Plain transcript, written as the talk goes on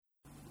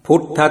พุ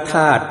ทธธ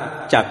าตุ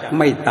จักไ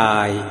ม่ตา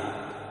ย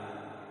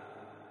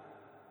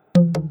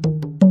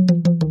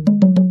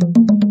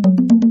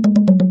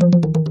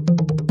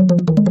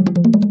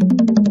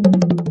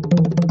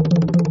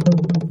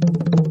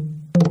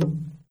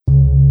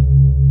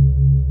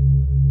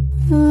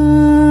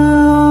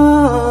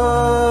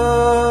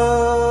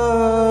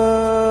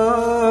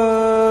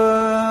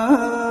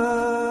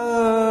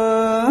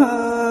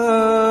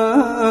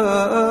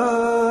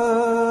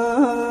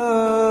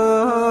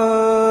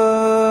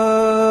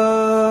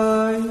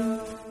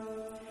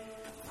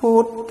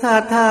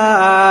ธ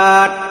า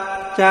ตุ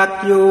จัก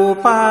อยู่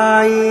ไป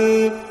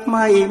ไ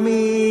ม่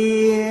มี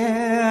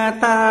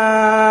ตา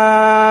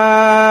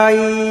ย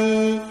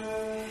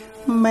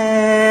แม้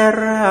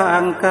ร่า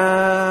งก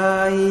า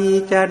ย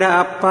จะดั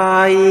บไป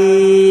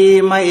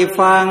ไม่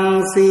ฟัง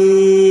เสี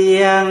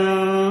ยง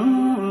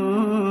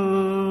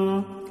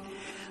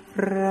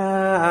ร่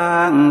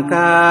างก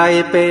าย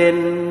เป็น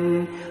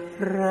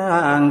ร่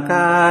างก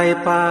าย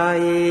ไป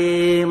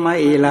ไม่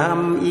ล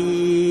ำเอี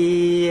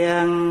ย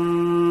ง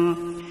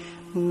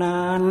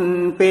นั่น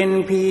เป็น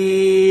เพี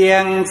ย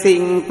ง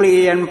สิ่งเป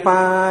ลี่ยนไป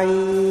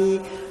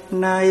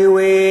ในเว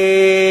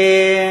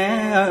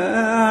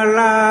ล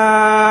า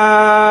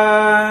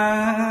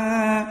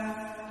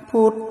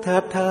พุทธ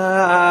ธ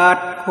า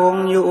ตุคง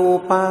อยู่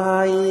ไป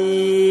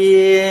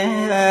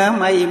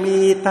ไม่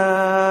มีต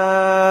า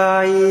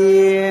ย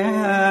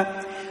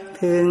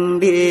ถึง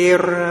ดี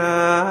ร้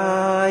า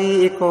ย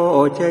ก็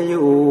จะอ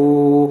ยู่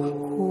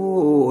คู่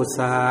ศ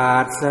า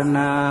สน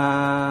า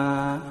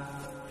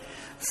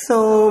ส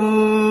ม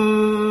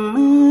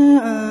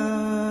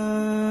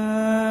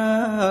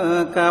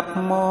กับ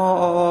มอ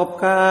บ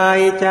กา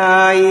ยใจ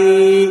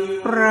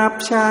รับ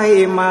ใช้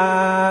มา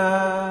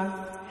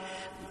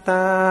ต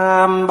า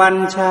มบัญ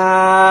ชา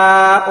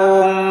อ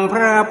งค์พ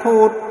ระพุ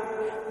ทธ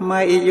ไ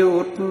ม่หยุ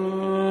ด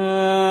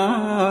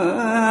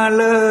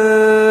เล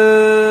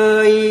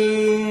ย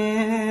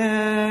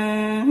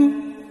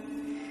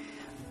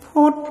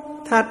พุท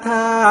ธธ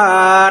า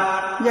ตุ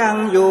ยัง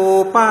อยู่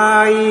ไป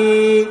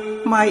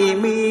ไม่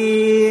มี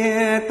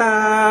ต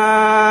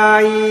า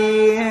ย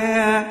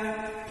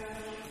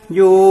อ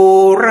ยู่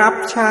รับ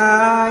ใช้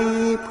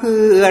เ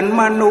พื่อน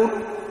มนุษย์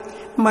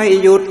ไม่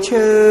หยุดเฉ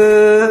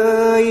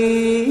ย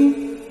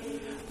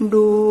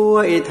ด้ว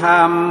ยธร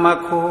รม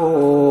โค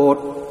ต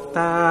ร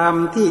ตาม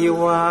ที่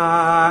ว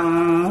าง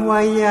ไว้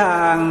อย่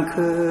างเค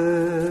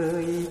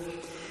ย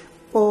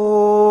โอ้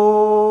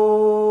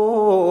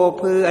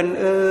เพื่อน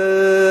เ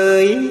อ๋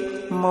ย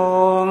ม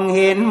องเ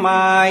ห็นไหม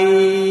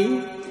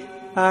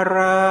อะไร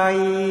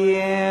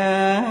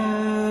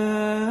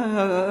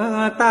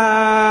ตา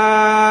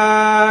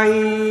ย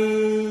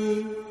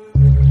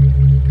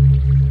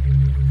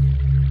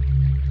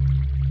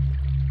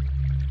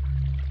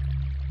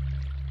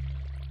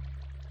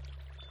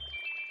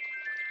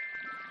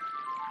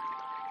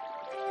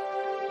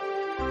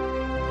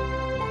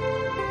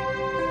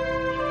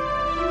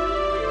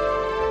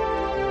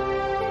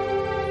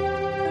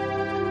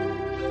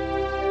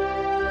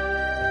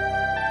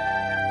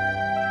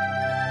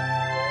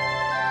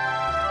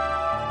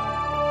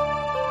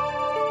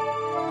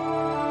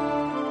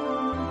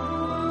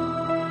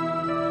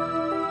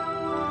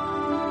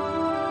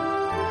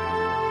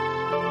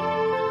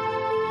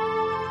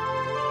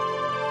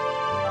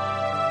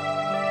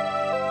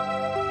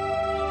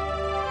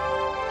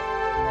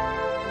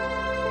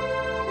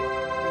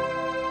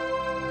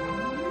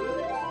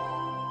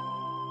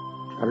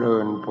เจริ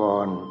ญพ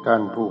รท่า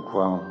นผู้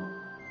ฟัง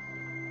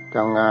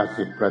ทั้ง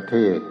50ประเท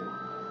ศ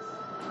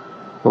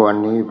วัน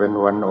นี้เป็น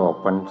วันออก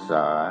พรรษ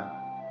า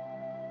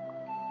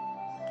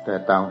แต่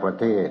ต่างประ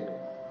เทศ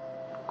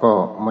ก็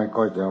ไม่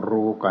ค่อยจะ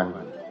รู้กัน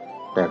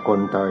แต่คน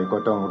ไทยก็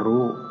ต้อง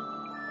รู้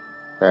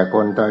แต่ค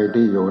นไทย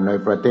ที่อยู่ใน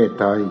ประเทศ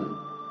ไทย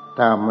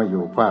ถ้าไม่อ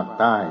ยู่ภาค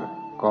ใต้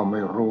ก็ไม่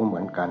รู้เหมื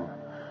อนกัน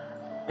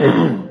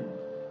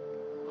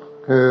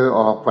คืออ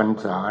อกพรร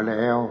ษาแ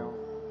ล้ว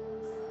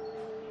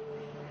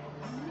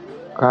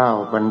เข้า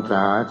พรรษ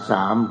า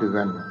3 เดือ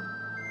น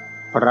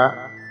พระ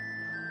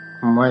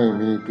ไม่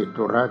มีกิจ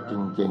ธุระจ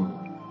ริง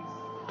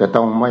ๆจะ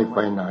ต้องไม่ไป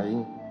ไหน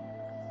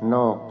น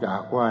อกจา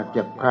กว่าเ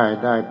จ็บไข้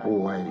ได้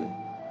ป่วย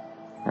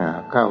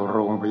เข้าโร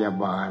งพยา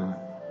บาล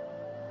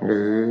ห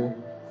รือ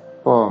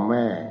พ่อแ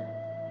ม่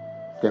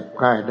เจ็บไ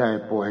ข้ได้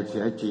ป่วยเ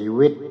สียชี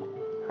วิต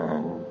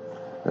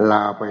ล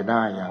าไปไ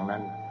ด้อย่างนั้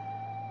น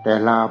แต่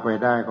ลาไป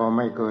ได้ก็ไ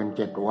ม่เกิน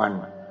7 วัน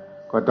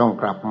ก็ต้อง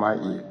กลับมา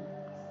อีก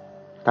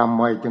ทำไ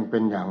มจึงเป็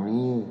นอย่าง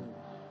นี้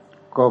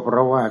ก็เพร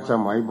าะว่าส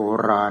มัยโบ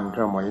ราณ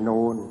สมัยโ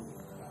น้น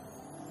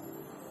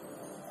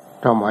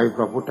สมัยพ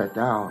ระพุทธเ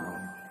จ้า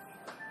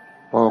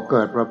พอเ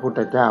กิดพระพุทธ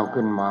เจ้า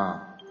ขึ้นมา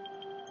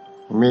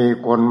มี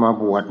คนมา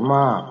บวชม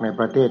ากใน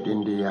ประเทศอิ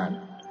นเดีย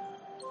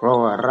เพราะ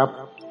ว่ารับ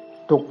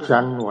ทุก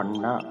ชั้นวรร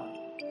ณะ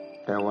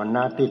แต่วรรณ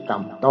ะที่ต่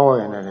ำต้อย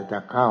เนี่ยจะ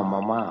เข้ามา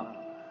มาก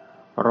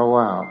เพราะ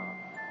ว่า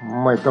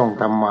ไม่ต้อง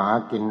ทำมาหา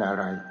กินอะ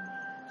ไร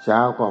เช้า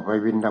ก็ไป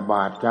บิณฑบ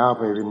าตเช้า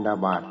ไปบิณฑ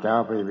บาตเช้า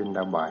ไปบิณฑ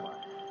บาต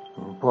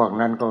พวก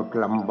นั้นก็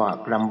ลำบาก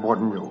ลำบน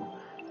อยู่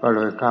ก็เล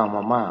ยเข้าม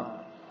ามาก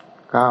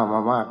ก้าวม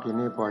ามากที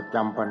นี้พอจ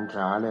ำพรรษ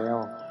าแล้ว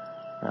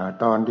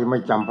ตอนที่ไม่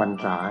จำพรร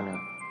ษาเนี่ย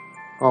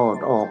ก็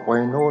ออกไป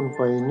โน่นไ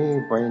ปนี่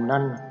ไป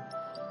นั่น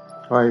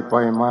ไป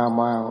ม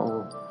าโอ้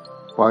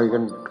ไปกั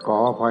นก่อ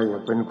ไป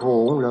เป็นฝู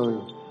งเลย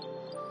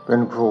เป็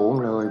นฝูง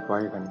เลยไป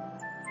กัน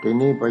ที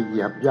นี้ไปเห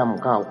ยียบย่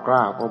ำข้าวกล้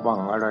าก็บ้าง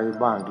อะไร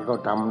บ้างที่เขา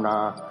ทำนา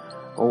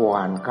ก็หว่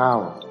านข้า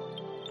ว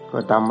ก็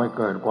ทำให้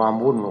เกิดความ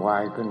วุ่นวา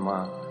ยขึ้นมา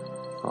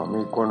ก็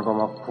มีคนก็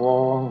มาฟ้อ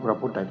งพระ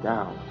พุทธเจ้า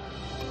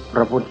พ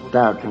ระพุทธเ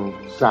จ้าจึง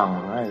สั่ง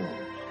ให้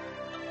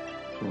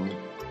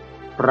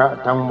พระ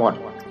ทั้งหมด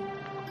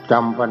จ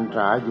ำพรรษ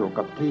าอยู่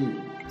กับที่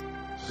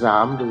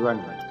3 เดือน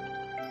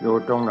อยู่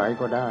ตรงไหน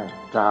ก็ได้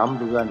3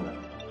 เดือน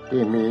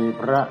ที่มี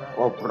พระ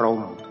อบรม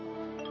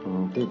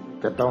ที่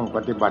จะต้องป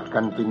ฏิบัติกั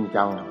นจริง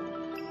จัง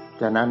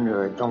ฉะนั้นเล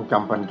ยต้องจ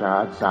ำพรรษา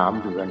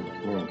3 เดือน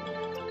นี่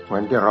เหมื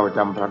อนที่เราจ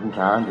ำพรรษ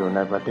าอยู่ใน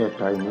ประเทศ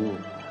ไทยนี้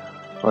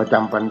พอจ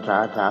ำพรรษา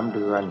3 เ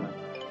ดือน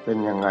เป็น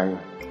ยังไง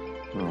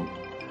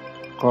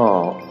ก็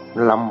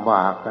ลำบ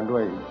ากกันด้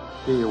วย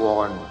จีว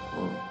ร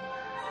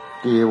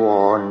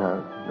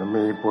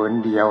มีผืน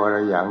เดียวอะไร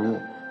อย่างนี้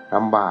ล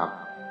ำบ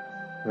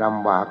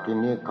ากที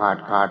นี้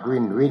ขาด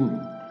วิ่น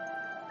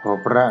พอ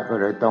พระก็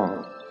เลยต้อง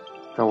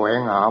แสวง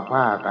หา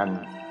ผ้ากัน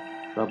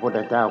พระพุทธ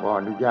เจ้าก็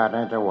อนุญาตใ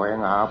ห้แสวง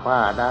หาผ้า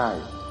ได้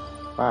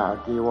ผ้า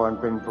จีวร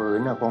เป็นผืน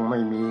คงไม่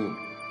มี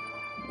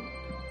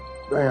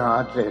ด้วยหา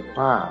เศษ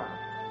ผ้า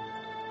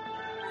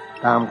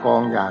ตามกอ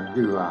งหยากเห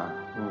ยื่อ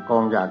ก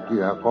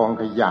อง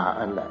ขยะ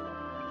อันแหละ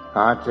ห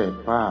าเศษ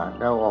ผ้า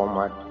แล้วออกม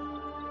า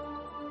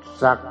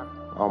ซัก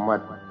ออกมา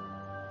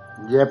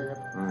เย็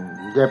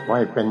บใ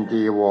ห้เป็น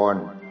จีวร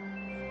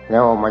แล้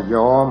วเอามา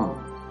ย้อม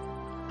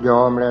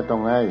แล้วต้อ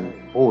งให้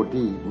ผู้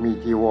ที่มี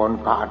จีวร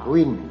ขาด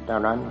วิ่นเท่า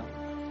นั้น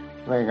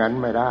ไม่งั้น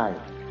ไม่ได้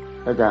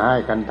ถ้าจะให้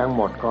กันทั้งห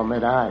มดก็ไม่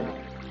ได้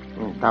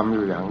ทำอ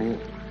ยู่อย่างนี้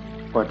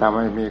ก็ทำใ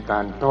ห้มีกา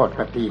รทอด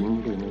กฐิน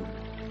ทีนี้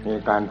มี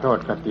การทอด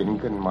กฐิน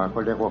ขึ้นมาเข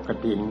าเรียกว่าก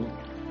ฐิ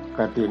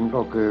น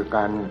ก็คือก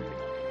าร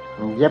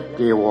เย็บ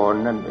จีวร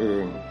นั่นเอ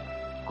ง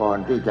ก่อน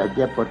ที่จะเ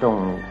ย็บก็ต้อง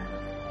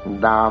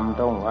ดาม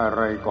ต้องอะไ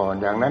รก่อน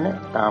อย่างนั้นเนี่ย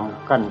ตาม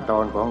ขั้นตอ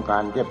นของกา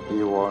รเย็บจี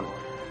วร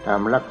ตา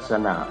มลักษ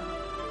ณะ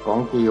ของ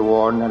จีว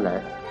รนั่นแหล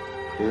ะ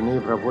ทีนี้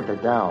พระพุทธ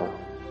เจ้า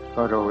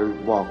ก็โดย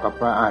บอกกับ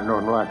พระอาน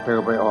นท์ว่าเธอ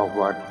ไปออก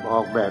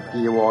แบบ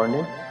จีวร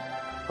นี้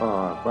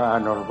พระอา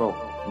นนท์ก็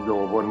อยู่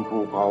บนภู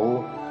เขา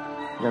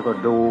แล้วก็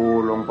ดู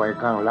ลงไป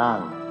ข้างล่าง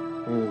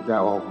นี่จะ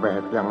ออกแบ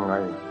บยังไง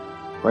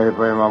ไ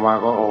ปมา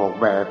ก็ออก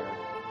แบบ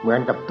เหมือน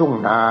กับทุ่ง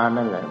นา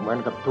นั่นแหละเหมือน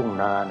กับทุ่ง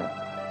นาเนี่ย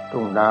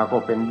ทุ่งนาก็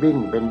เป็นบิ้ง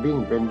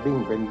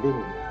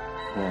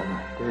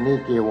ทีนี้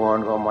จีวร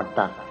ก็มา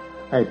ตัด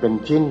ให้เป็น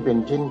ชิ้นเ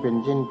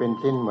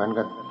หมือน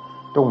กับ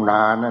ทุ่งน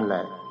านั่นแหล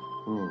ะ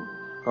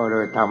ก็เล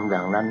ยทำอย่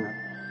างนั้น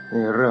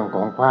นี่เรื่องข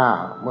องผ้า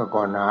เมื่อ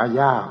ก่อนหา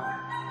ยาก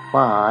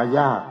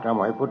ส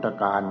มัยพุทธ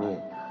กาลนี่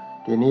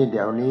ทีนี้เ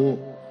ดี๋ยวนี้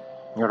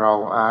เรา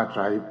อา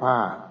ศัยผ้า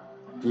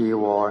จี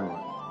วร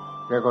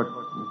แล้วก็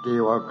จี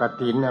วรก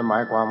ฐินหมา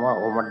ยความว่า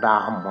เอามาดา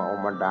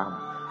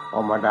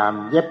ม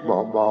เย็บ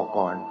บอก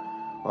ก่อน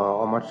เ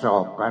อามาสอ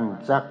บกัน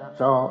ซั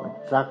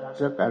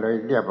กอะไร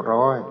เรียบ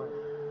ร้อย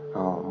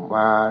ม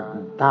า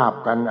ทาบ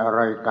กันอะไร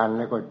กันแ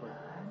ล้วก็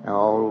เอ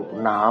า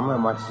หนาม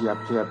มาเสียบ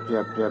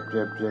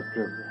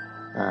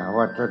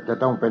ว่าจะ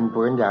ต้องเป็น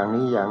ผืนอย่าง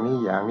นี้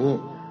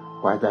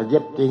กว่าจะเย็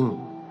บจริง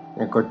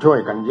ก็ช่วย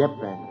กันเย็บ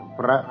พ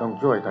ระต้อง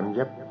ช่วยกันเ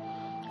ย็บ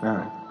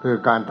คือ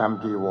การท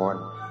ำจีวร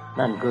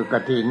นั่นคือก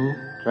ฐิน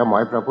สมั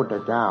ยพระพุทธ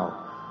เจ้า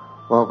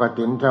พอก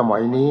ฐินสมั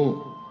ยนี้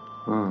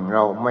เร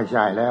าไม่ใ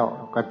ช่แล้ว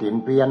กฐิน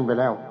เพี้ยนไป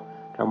แล้ว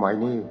สมัย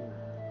นี้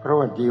เพราะ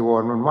ว่าจีว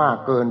รมันมาก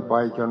เกินไป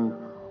จน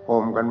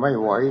ห่มกันไม่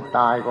ไหวต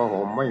ายก็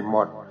ห่มไม่หม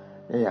ด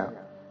เนี่ย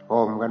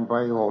ห่มกันไป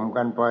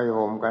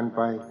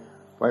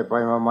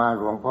มา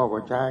หลวงพ่อก็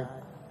ใช้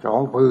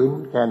2 ผืน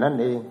แค่นั้น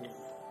เอง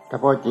ถ้า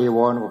พอจีว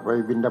รก็ไป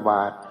บิณฑบ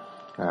าต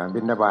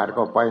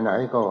ก็ไปไหน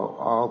ก็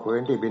เอาผืน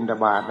ที่บิณฑ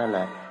บาตนั่นแห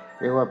ละ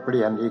เรียกว่าเป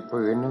ลี่ยนอีก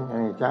ผืน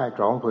ใช้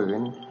2 ผืน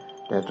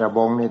แต่สบ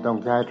งนี่ต้อง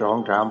ใช้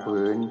2-3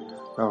 ผืน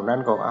นอกนั้น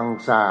ก็อัง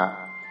สา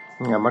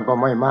เนี่ยมันก็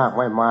ไม่มาก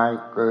ไม่มาย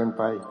เกินไ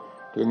ป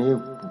ทีนี้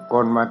ค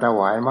นมาถ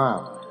วายมาก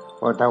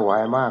พอถวา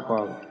ยมากก็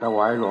ถว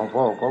ายหลวง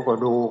พ่อก็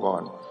ดูก่อ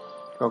น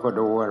ก็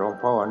ดูว่าหลวง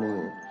พ่อนี่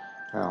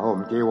ห่ม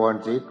จีวร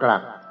สีกลั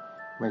ก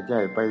ไม่ใช่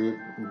ไป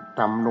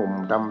ทำหนุ่ม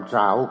ทำส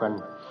าวกัน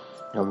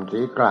ห่ม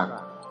สีกลัก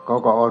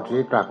ก็เอาสี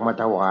กลักมา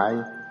ถวาย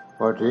พ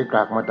อสีก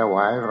ลักมาถว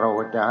ายเรา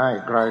จะให้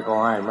ใครก็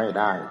ให้ไม่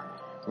ได้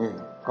นี่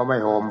ก็ไม่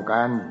ห่ม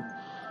กัน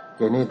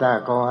ทีนี้ถ้า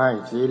เขาให้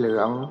สีเหลื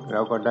องเร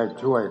าก็ได้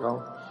ช่วยเขา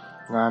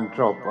งานศ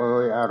พ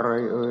อะไร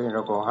เร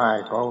าก็ให้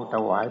เขาถ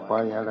วายไป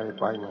อะไร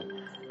ไปเนี่ย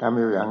ทำ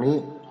อยู่อย่างนี้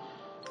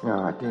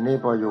ทีนี้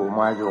พออยู่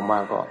มา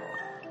ก็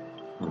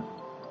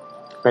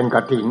เป็นก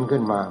ฐิน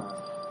ขึ้นมา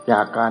จ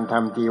ากการท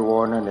ำจีว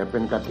รนั่นเนี่ยเป็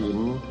นกฐิน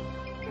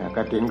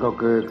ก็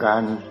คือกา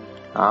ร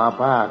หา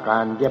ผ้ากา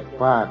รเย็บ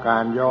ผ้ากา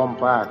รย้อม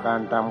ผ้ากา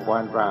รทำควา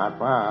มสะอาด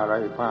ผ้าอะไร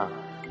ผ้า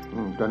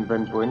จนเป็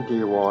นผืนจี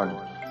วร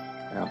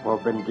พอ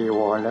เป็นจีว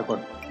รแล้วก็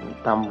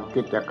ทำ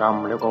กิจกรรม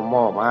แล้วก็ม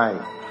อบให้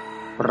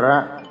พระ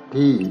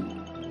ที่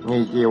มี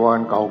จีวร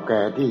เก่าแ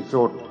ก่ที่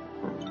สุด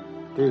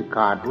ที่ข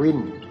าดวิน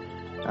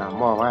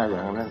มองว่าอ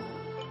ย่างนั้น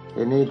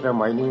ทีนี้ส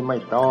มัยนี้ไม่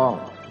ต้อ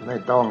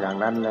งอย่าง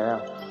นั้นแล้ว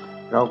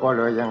เราก็เ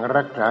ลยยัง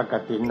รักษาก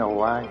ฐินเอา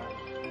ไว้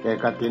แต่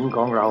กฐินข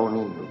องเรา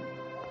นี่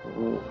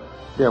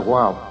เรียกว่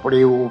าป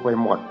ลิวไป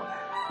หมด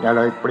อย่าเ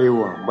ลยปลิว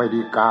ใบ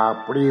ดีกา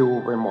ปลิว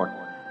ไปหมด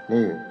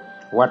นี่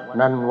วัด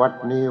นั้นวัด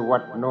นี้วั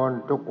ดโน้น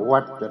ทุกวั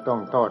ดจะต้อง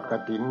ทอดก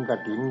ฐินก็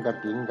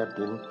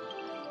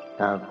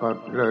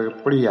เลย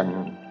เปลี่ยน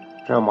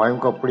สมัยมั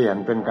นก็เปลี่ยน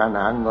เป็นการ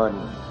หาเงิน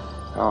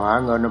เอาหา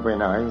เงินไป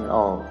ไหน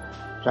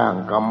สร้าง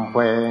กำแพ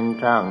ง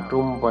สร้าง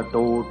ซุ้มประ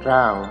ตูส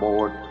ร้างโบ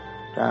สถ์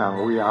สร้าง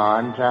วิหา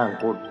รสร้าง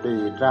กุฏิ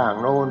สร้าง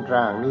โน้นส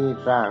ร้างนี้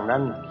สร้าง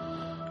นั้น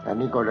อัน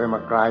นี้ก็เลยมา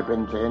กลายเป็น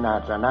เสนา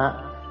สนะ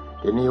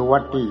ทีนี้วั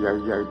ดที่ใ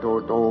หญ่ๆ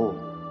โต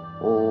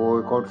ๆโอ้ย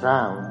เขาสร้า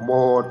งโบ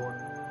สถ์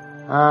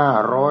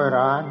500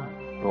 ล้าน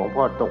หลวง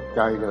พ่อตกใ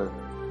จเลย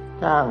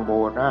สร้างโบ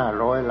สถ์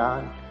500 ล้า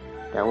น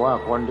แต่ว่า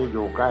คนที่อ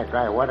ยู่ใก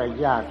ล้ๆวัด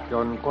ยากจ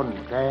นก้น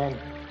แค้น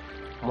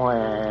แม่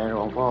หล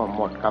วงพ่อห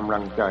มดกำลั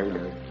งใจเล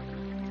ย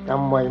ท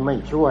ำไมไม่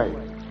ช่วย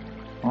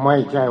ไม่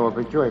ใช่ว่าไป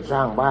ช่วยสร้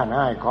างบ้านใ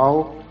ห้เขา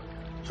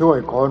ช่วย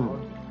คน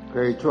เค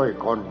ยช่วย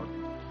ค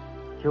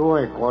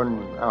น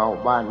เอา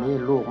บ้านนี้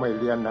ลูกไม่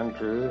เรียนหนัง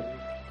สือ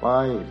ไ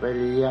ป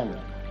เรียน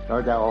เรา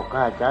จะออก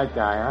ค่าใช้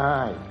จ่ายให้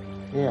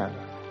เนี่ย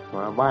ม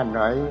าบ้านไห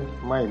น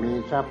ไม่มี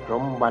ทรัพย์ส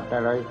มบัติอ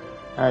ะไร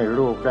ให้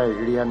ลูกได้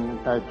เรียน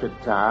ได้ศึก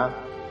ษา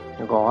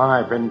ก็ให้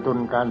เป็นทุน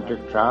การศึ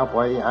กษาไป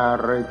อะ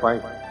ไรไป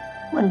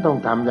มันต้อง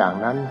ทำอย่าง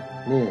นั้น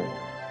นี่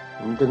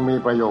มันจึงมี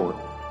ประโยชน์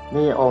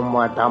นี่เอาม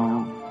าท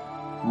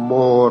ำโบ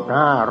สถ์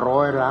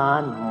500 ล้า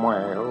นแหม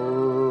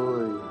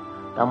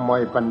ทำไม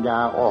ปัญญา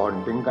อ่อน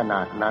ถึงขน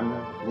าดนั้น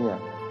เนี่ย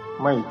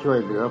ไม่ช่วย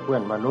เหลือเพื่อ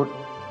นมนุษย์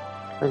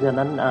เพราะฉะ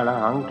นั้นอร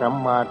หังสัม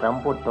มาสัม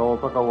พุทโธ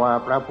ภควา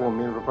พระผู้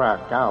มีพระภาค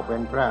เจ้าเป็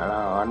นพระอร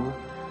หันต์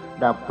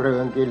ดับเพลิ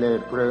งกิเลส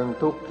เพลิง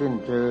ทุกข์สิ้น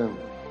เชิง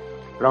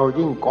เรา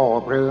ยิ่งก่อ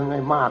เพลิงให้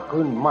มาก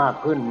ขึ้น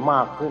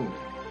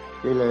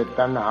กิเลส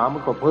ตัณหามั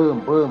นก็เพิ่ม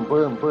พ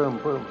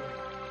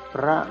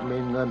ระมี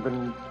เงินเป็น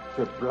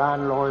10 ล้าน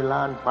100 ล้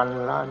าน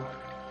1,000 ล้าน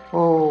โ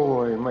อ้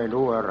ยไม่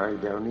รู้อะไร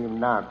เดี๋ยวนี้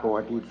น่ากลัว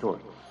ที่สุด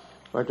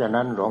เพราะฉะ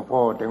นั้นหลวงพ่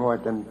อถึงว่า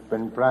จะเป็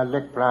นพระเล็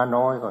กพระ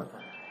น้อยก็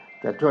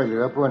จะช่วยเหลื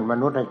อเพื่อนม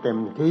นุษย์ให้เต็ม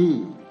ที่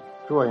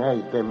ช่วยให้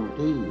เต็ม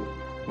ที่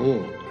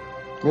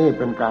นี่เ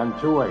ป็นการ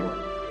ช่วย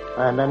เพ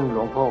ราะนั้นหล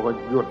วงพ่อก็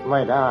หยุดไ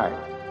ม่ได้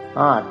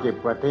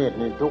50 ประเทศ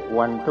นี่ทุก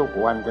วัน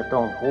จะต้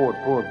องพูด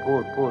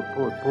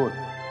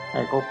ใ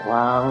ห้เขา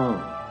ฟัง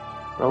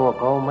เพราะว่า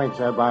เขาไม่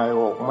สบาย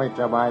อกไม่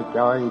สบายใจ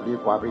ดี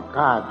กว่าไป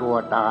ฆ่าตัว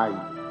ตาย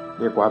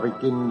ดีกว่าไป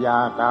กินยา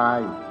ตาย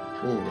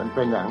นี่มันเ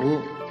ป็นอย่างนี้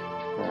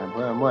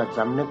เมื่อส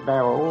ำนึกได้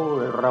ว่า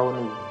เรา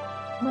นี่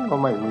มันก็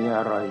ไม่มีอ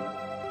ะไร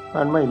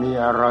มันไม่มี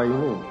อะไร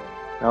นี่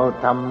เรา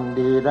ทำ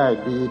ดีได้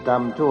ดีท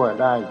ำชั่ว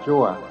ได้ชั่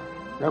ว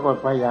แล้วก็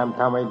พยายาม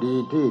ทำให้ดี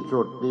ที่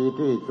สุด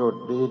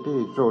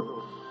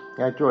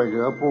จะช่วยเห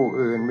ลือผู้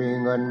อื่นมี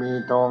เงินมี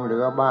ทองเหลื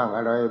อบ้างอ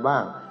ะไรบ้า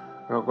ง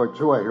เราก็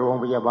ช่วยโรง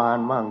พยาบาล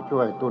มั่งช่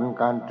วยทุน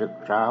การศึก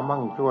ษามั่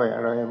งช่วยอ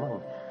ะไรมั่ง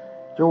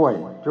ช่ว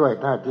ย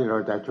ถ้าที่เรา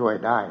จะช่วย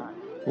ได้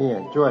นี่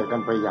ช่วยกั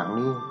นไปอย่าง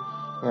นี้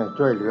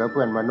ช่วยเหลือเ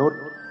พื่อนมนุษย์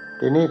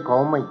ทีนี้เขา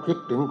ไม่คิด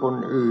ถึงคน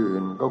อื่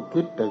นเขา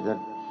คิดแต่จะ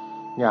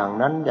อย่าง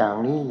นั้นอย่าง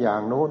นี้อย่า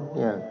งโน้นเ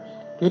นี่ย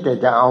คิดแต่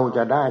จะเอาจ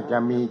ะได้จะ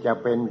มีจะ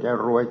เป็นจะ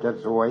รวยจะ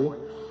สวย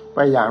ไป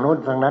อย่างโน้น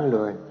ทั้งนั้นเล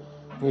ย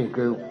นี่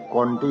คือค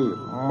นที่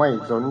ไม่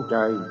สนใจ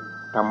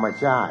ธรรม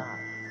ชาติ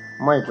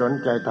ไม่สน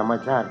ใจธรรม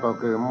ชาติก็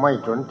คือไม่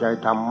สนใจ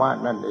ธรรมะ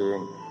นั่นเอง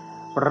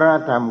พระ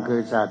ธรรมคื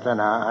อศาส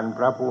นาอันพ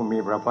ระผู้มี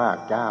พระภาค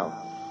เจ้า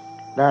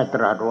ได้ต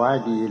รัสไว้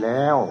ดีแ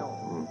ล้ว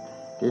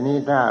ทีนี้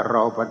ถ้าเร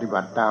าปฏิบั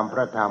ติตามพ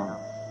ระธรรม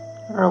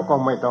เราก็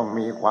ไม่ต้อง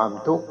มีความ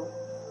ทุกข์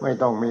เพ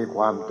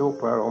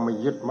ราะเราไม่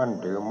ยึดมั่น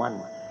ถือมั่น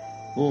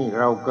นี่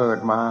เราเกิด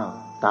มา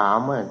ถา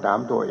ม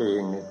ตัวเอ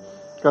งเนี่ย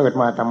เกิด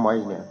มาทำไม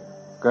เนี่ย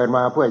เกิดม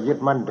าเพื่อยึด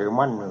มั่นถือ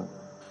มั่นแ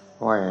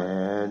หม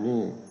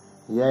นี่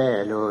แย่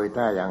เลย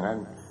ถ้าอย่างนั้น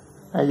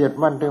ให้ยึด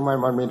มั่นถือมั่น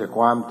มันมีแต่ค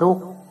วามทุก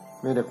ข์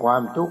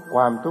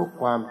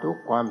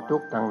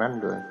ทั้งนั้น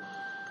เลย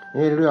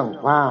นี่เรื่อง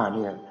ผ้าเ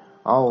นี่ย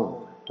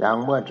อย่าง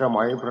เมื่อส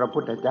มัยพระพุ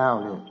ทธเจ้า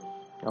นี่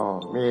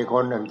มีค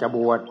นหนึ่งจะบ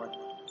วช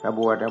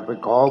ไป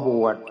ขอบ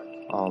วช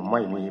ไ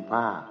ม่มี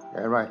ผ้าเ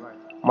ห็นไหม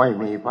ไม่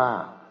มีผ้า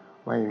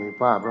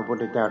พระพุท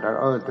ธเจ้าแต่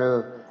เธอ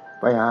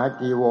ไปหา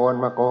จีวร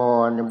มาก่อ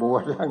นบว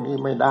ชอย่างนี้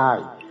ไม่ได้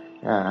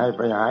ให้ไ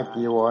ปหา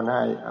จีวรใ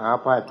ห้หา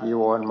ผ้าจี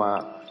วรมา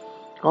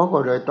เขาก็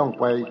เลยต้อง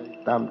ไป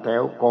ตามแถ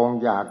วกอง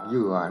หยาดเห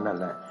ยื่อนั่น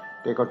แหละ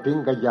แต่ก็ทิ้ง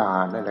กระยา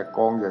นั่นแหละก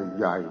อง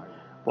ใหญ่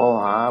ๆพอ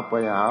ไป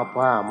หา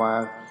ผ้า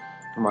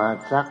มา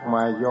ซักม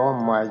าย้อม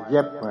มาเ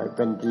ย็บให้เ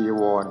ป็นจี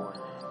วร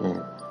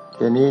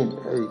ทีนี้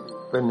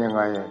เป็นยังไ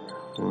ง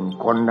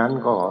คนนั้น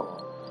ก็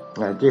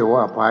ที่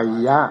ว่าพา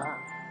ย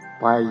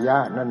ะ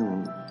นั่น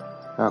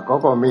เขา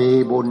ก็มี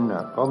บุญ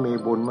เขามี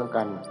บุญเหมือน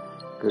กัน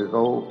คือเข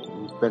า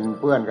เป็น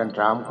เพื่อนกัน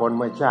3 คนเ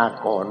มื่อชาติ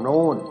ก่อนโ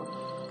น้น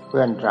เ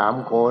พื่อน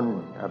3 คน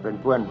เป็น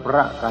เพื่อนพร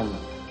ะกัน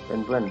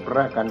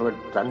ว่า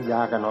สัญญา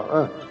กันว่า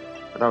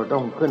เราต้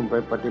องขึ้นไป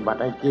ปฏิบัติ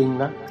ให้จริง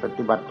นะป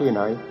ฏิบัติที่ไห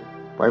น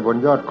ไปบน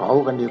ยอดเขา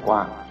กันดีกว่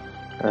า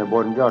บ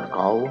นยอดเข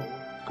า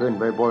ขึ้น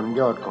ไปบน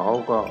ยอดเขา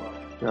ก็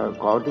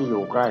เขาที่อ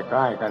ยู่ใก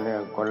ล้ๆกันเนี่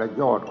ยคนละ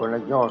ยอดคนล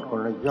ะยอดค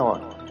นละยอด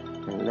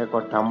แล้วก็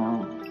ท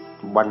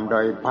ำบันได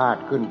พาด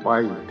ขึ้นไป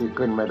ที่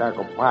ขึ้นไม่ได้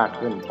ก็พาด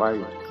ขึ้นไป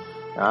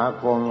หา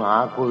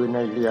ฟืนใ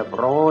ห้เรียบ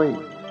ร้อย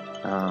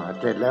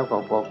เสร็จแล้วก็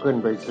พอขึ้น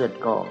ไปเสร็จ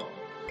ก็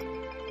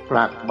ผ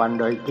ลักบัน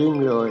ไดทิ้ง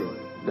เลย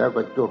แล้ว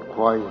ก็จุดไ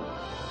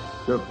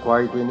ฟ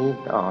ทีนี้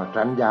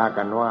สัญญา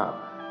กันว่า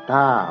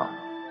ถ้า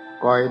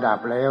ไฟดับ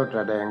แล้วแส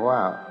ดงว่า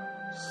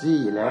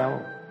ซี่แล้ว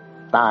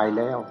ตาย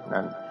แล้ว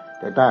นั่น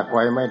แต่ถ้าไฟ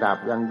ไม่ดับ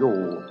ยังอยู่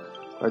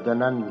เพราะฉะ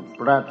นั้น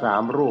พระสา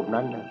มรูป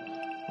นั้น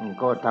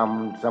ก็ท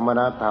ำสม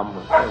ณธรรม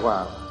เรียกว่า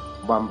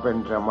บำเพ็ญ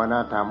สมณ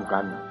ธรรมกั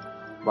น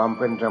บำเ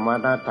พ็ญสม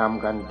ณธรรม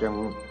กันจึง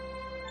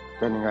เ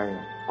ป็นไง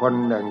คน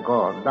หนึ่งก็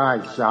ได้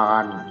ฌา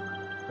น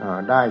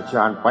ได้ฌ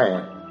าน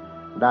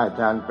8ได้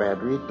ฌาน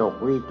8วิตก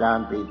วิจาร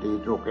ปิติ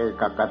สุขเอ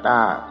กคต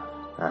า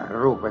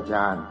รูปฌ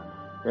าน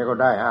แล้วก็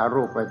ได้อา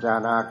รูปฌาน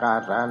อากา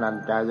สานัญ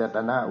จายต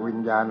นะวิญ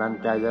ญาณัญ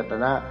จายต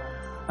นะ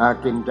อา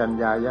กิญจัญ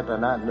ญายต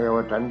นะเนว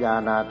สัญญา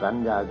นาสัญ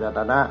ญายต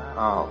นะ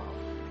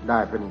ได้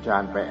เป็นฌา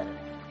น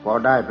8พอ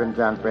ได้เป็นฌ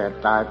าน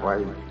8ตายไป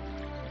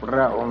พร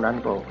ะองค์นั้น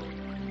ก็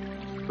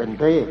เป็น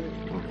เทพ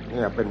เ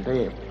นี่ยเป็นเ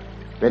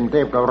ท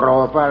พก็รอ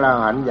พระอร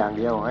หันต์อย่าง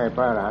เดียวให้พ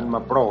ระอรหันต์ม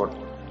าโปรด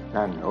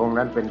นั่นองค์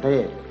นั้นเป็นเท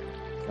พ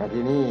แต่ที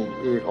นี้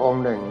อีกอง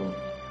ค์หนึ่ง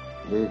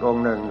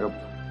ก็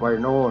ไป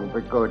โน่นไป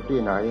เกิดที่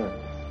ไหน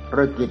พร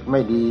ะจิตไ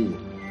ม่ดี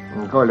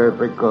ก็เลย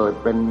ไปเกิด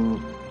เป็น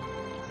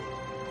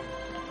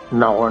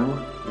หนอน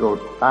อยู่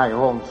ใต้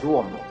ห้องส้ว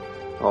ม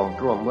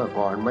เมื่อ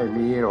ก่อนไม่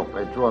มีหรอกไ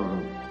อ้ส้วม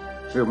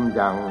ซึมอ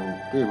ย่าง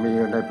ที่มี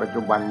ในปัจ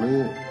จุบันนี้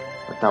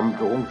ทำ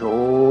สูง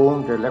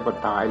เสร็จแล้วก็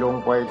ถ่ายลง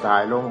ไป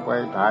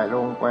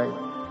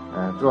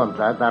ส้วม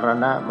สาธาร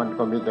ณะมัน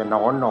ก็มีแต่หน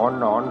อ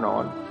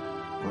น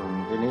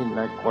ทีนี้ใน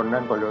คน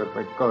นั้นก็เลยไป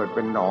เกิดเ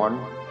ป็นหนอน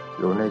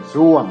อยู่ใน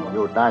ส้วมอ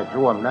ยู่ใต้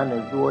ส้วมนั้นใน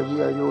ยั่วเ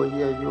ยี่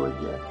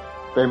ย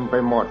เต็มไป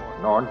หมด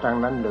หนอนทั้ง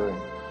นั้นเลย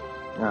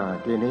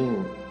ทีนี้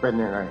เป็น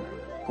ยังไง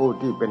ผู้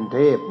ที่เป็นเท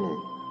พนี่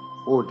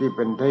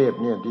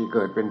ที่เ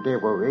กิดเป็นเทพ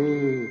ก็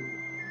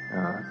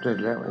เสร็จ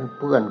แล้ว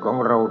เพื่อนของ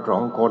เรา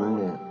2 คน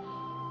นี่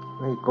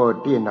ไม่เกิด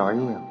ที่ไหน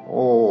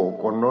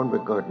คนโน้นไป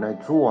เกิดใน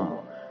ส้วม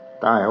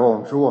ใต้ห้อง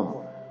ส้วม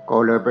ก็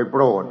เลยไปโป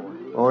รด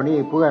นี่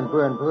เพื่อ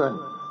น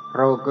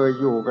เราเคย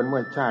อยู่กันเมื่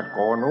อชาติ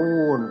ก่อน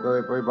นู้นเคย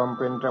ไปบำเ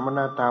พ็ญสมณ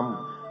ธรรม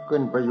ขึ้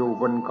นไปอยู่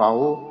บนเขา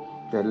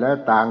เสร็จแล้ว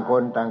ต่างค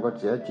นต่างก็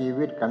เสียชี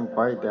วิตกันไป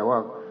แต่ว่า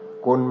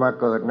คุณมา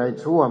เกิดใน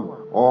ส้วม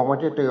ออกมา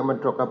ที่เตือมัน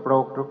สกปร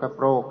ก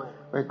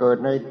ไปเกิด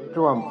ใน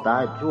ส้วมตา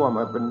ยส้วมม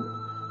าเป็น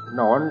ห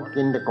นอน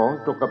กินแต่ของ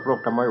สกปรก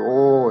ทำไม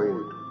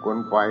คุณ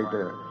ไปเถ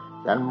อะ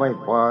ฉันไม่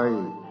ไป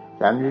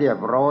ฉันเรียบ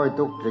ร้อย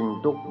ทุกสิ่ง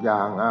ทุกอย่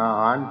างอา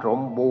หารสม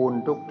บูรณ์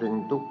ทุกสิ่ง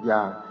ทุกอย่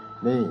าง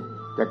นี่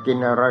จะกิน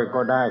อะไร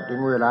ก็ได้ถึ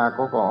งเวลา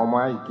ก็เอามา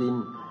ให้กิน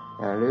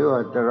หรือว่า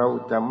เรา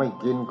จะไม่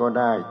กินก็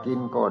ได้กิน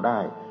ก็ได้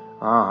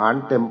อาหาร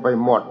เต็มไป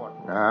หมด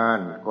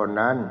คน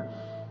นั้น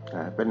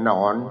เป็นหน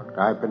อนก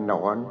ลายเป็นหน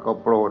อนก็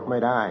โปรดไม่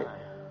ได้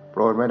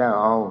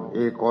เอา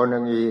อีกคนห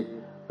นึ่งอีก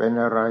เป็น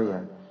อะไร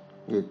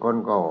อีกคน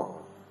ก็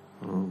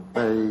ไป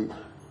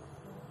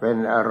เป็น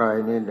อะไร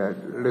นี่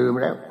ลืม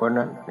แล้วคน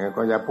นั้นเนี่ย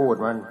ก็อย่าพูด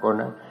มันคน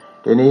นั้น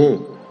ทีนี้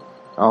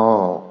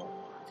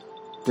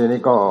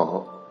ก็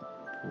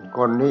ค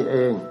นนี้เอ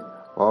ง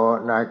พอ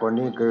นายคน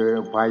นี้คือ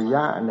พาย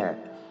ะเนี่ย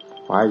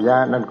พายะ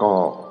นั่นก็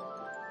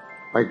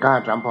ไปฆ่า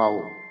สำเภา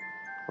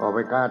พอไป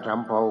ฆ่าส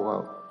ำเภาก็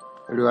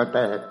เรือแ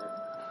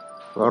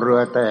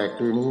ตก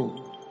ทีนี้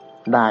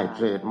ได้เ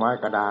ศษไม้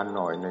กระดานห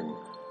น่อยหนึ่ง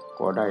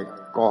ก็ได้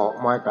เกาะ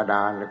ไม้กระด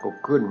านแล้วก็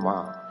ขึ้นมา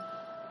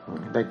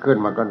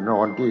ก็น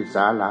อนที่ศ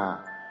าลา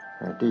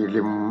ที่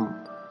ริม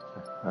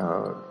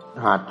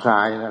หาดทรา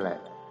ยนั่นแหละ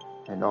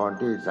นอน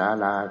ที่ศา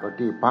ลาก็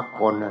ที่พัก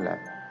คนนั่นแหละ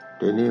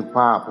ทีนี้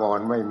ผ้าผ่อน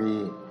ไม่มี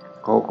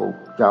เขาก็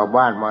ชาว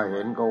บ้านมาเ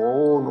ห็นก็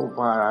นูพ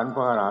ระอรหันต์พ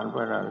ระอรหัน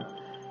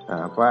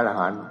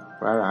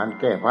ต์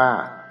แก้ผ้า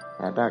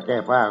ถ้าแก้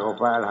ผ้าก็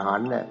พระอรหั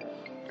นต์เนี่ย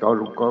ก็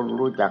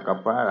รู้จักกับ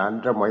พระอรหัน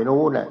ต์สมัย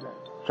นู้นเนี่ย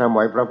ส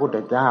มัยพระพุทธ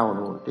เจ้า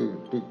นู่น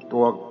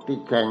ที่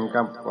แข่ง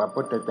กับพระ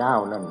พุทธเจ้า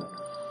นั่น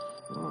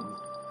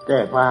แก้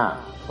ผ้า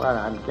พระอร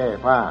หันต์แก้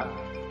ผ้า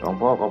หลวง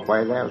พ่อก็ไป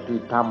แล้วที่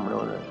ถ้ำโ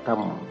น่นถ้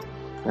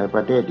ำในป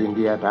ระเทศอินเ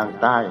ดียทาง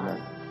ใต้นั่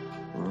น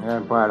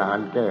พระอรหั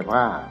นต์แก้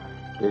ผ้า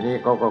ทีนี้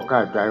เขาก็เข้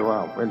าใจว่า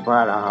เป็นพระ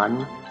อรหัน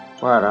ต์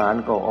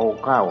ก็เอา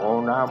ข้าวเอา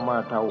น้ำมา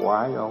ถวา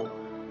ยเอา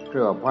เ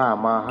สื้อผ้า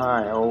มาให้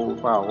เอา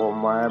ผ้าห่ม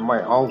มาไม่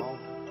เอา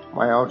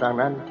ทาง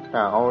นั้นถ้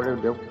าเอาเ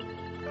ดี๋ยว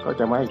เขา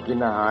จะไม่ให้กิน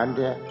อาหารเ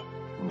นี่ย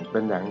เป็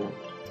นอย่างนี้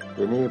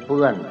ทีนี้เ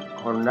พื่อน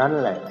คนนั้น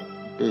แหละ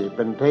ที่เ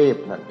ป็นเทพ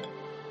นั่น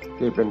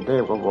ที่เป็นเท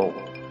พก็บอก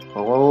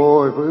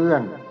เพื่อ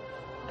น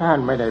ท่าน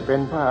ไม่ได้เป็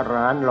นพระอร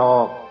หันต์หรอ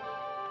ก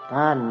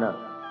ท่านน่ะ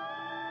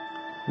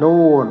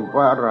นู่นพ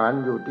ระอรหัน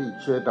ต์อยู่ที่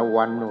เชต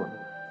วันนู่น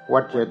วั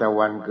ดเชต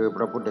วันคือพ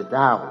ระพุทธเ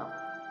จ้า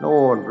โ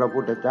น่นพระพุ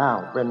ทธเจ้า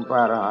เป็นพระ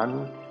อรหัน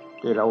ต์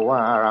ที่เราว่า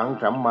อรหัง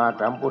สัมมา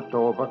สัมพุทโธ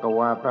ภค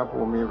วาพระ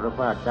ผู้มีพระ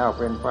ภาคเจ้า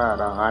เป็นพระอ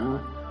รหันต์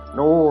โ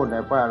น่นใน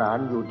พระอรหั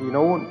นต์อยู่ที่โ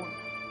น่น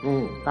นี่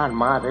ท่าน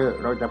มาเถอะ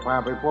เราจะพา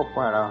ไปพบพ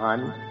ระอรหัน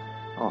ต์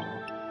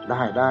ไ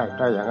ด้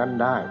ถ้าอย่างนั้น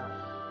ได้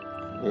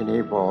ทีนี้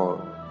พอ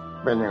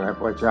เป็นยังไง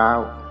พอเช้า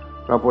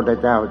พระพุทธ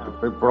เจ้าจะ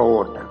ไปโปร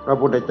ดพระ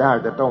พุทธเจ้า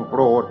จะต้องโป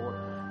รด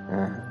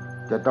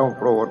จะต้อง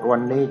โปรดวั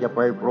นนี้จะไป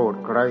โปรด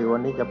ใครวัน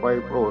นี้จะไป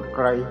โปรดใค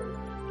ร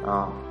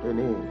ที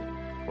นี้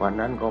วัน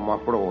นั้นก็มา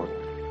โปรด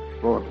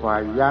ฝ่า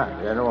ยยะ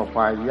เห็นว่า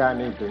ฝ่ายยะ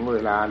นี่ถึงเว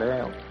ลาแล้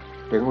ว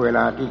ถึงเวล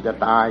าที่จะ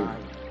ตาย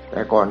แ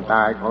ต่ก่อนต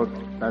ายเขา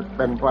เ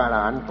ป็นพระอร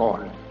หันต์ก่อน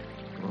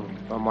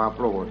ก็มาโ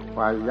ปรด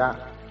ฝ่ายยะ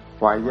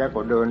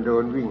ก็เดิน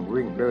วิ่งเดิน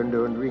วิ่งเดิ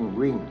น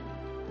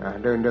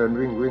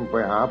วิ่งไป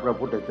หาพระ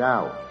พุทธเจ้า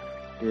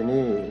ที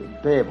นี้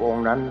เทพอง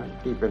ค์นั้น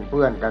ที่เป็นเ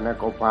พื่อนกันนะ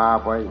เขาพา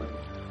ไป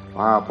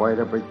แ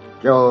ล้วไป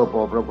เจอ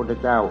พระพุทธ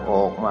เจ้าอ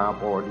อกมา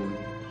พอดี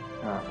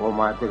พอ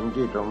มาถึง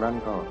ที่ตรงนั้น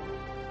ก็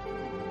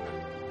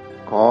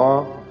ขอ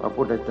พระ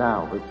พุทธเจ้า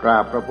ไปกรา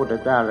บพระพุทธ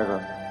เจ้าแล้วก็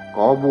ข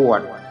อบว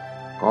ช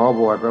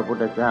พระพุท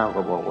ธเจ้า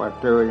ก็บอกว่า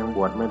เธอยังบ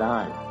วชไม่ได้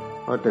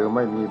เพราะเธอไ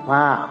ม่มี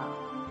ผ้า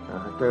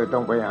เธอต้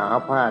องไปหา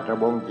ผ้าส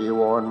บงจี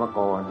วรมา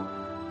ก่อน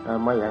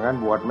ไม่อย่างนั้น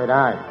บวชไม่ไ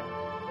ด้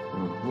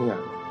เนี่ย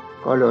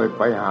ก็เลยไ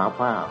ปหา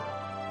ผ้า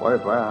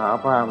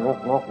ง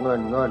กเ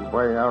งินไป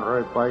อะไร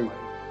ไป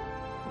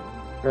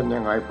เป็นยั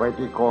งไงไป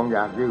ที่คลองอย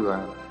ากเหยื่อ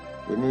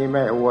ทีนี้แ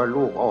ม่วัว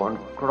ลูกอ่อน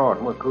คลอด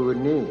เมื่อคืน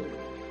นี้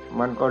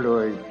มันก็เล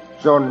ย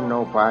จนเอ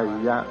าไป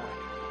ยะ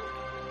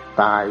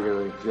ตายเล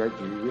ยเสีย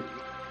ชีวิต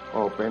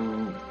เป็น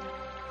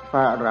พร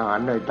ะอรหั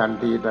นต์ในทัน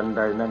ทีทันใ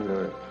ดนั่นเล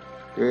ย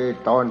คือ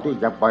ตอนที่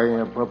จะไป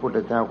พระพุทธ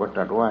เจ้าก็ต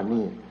รัสว่า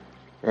นี่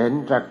เห็น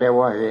สักแต่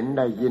ว่าเห็นไ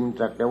ด้ยิน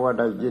สักแต่ว่า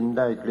ได้ยินไ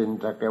ด้กลิ่น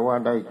สักแต่ว่า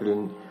ได้กลิ่น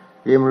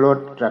ลิ้มรส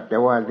สักแต่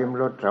ว่าลิ้ม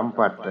รสสัม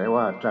ผัสแต่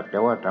ว่าสักแต่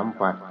ว่าสัม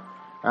ผัส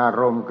อา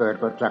รมณ์เกิด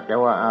ก็สักแต่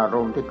ว่าอาร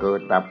มณ์ที่เกิด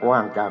ดับว่า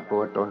งจากตั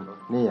วตน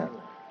เนี่ย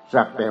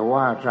สักแต่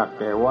ว่า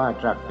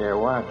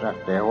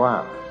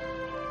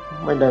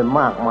ไม่ได้ม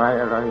ากมาย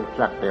อะไร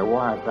สักแต่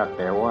ว่า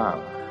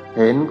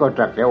เห็นก็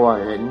สักแต่ว่า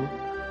เห็น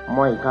ไ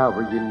ม่เข้าไป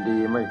ยินดี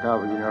ไม่เข้า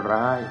ไปยิน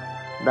ร้าย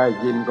ได้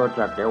ยินก็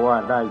สักแต่ว่า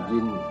ได้ยิ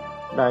น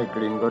ได้ก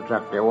ลิ่นก็สั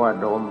กแต่ว่า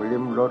ดม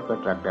ลิ้มรสก็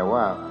สักแต่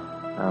ว่า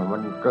มั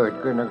นเกิด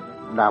ขึ้น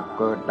ดับ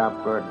เกิด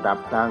ดับ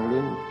ทาง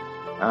ลิ้น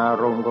อา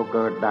รมณ์ก็เ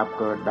กิดดับ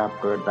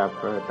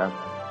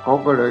เขา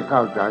ก็เลยเข้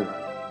าใจ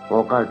พอ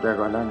เข้าใจ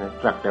ก็นั้นเนี่ย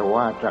สักแต่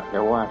ว่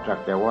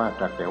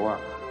า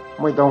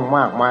ไม่ต้องม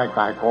ากมาย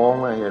ก่ายกอง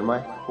เลยเห็นไหม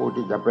ผู้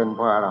ที่จะเป็นพ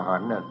ระอรหั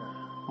นต์เนี่ย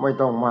ไม่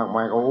ต้องมากม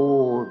าย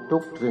ทุ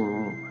กสิ่ง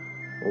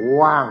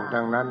ว่าง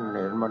ทั้งนั้น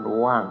เห็นมัน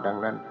ว่างทั้ง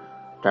นั้น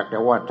สักแต่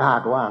ว่าธา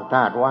ตุว่าง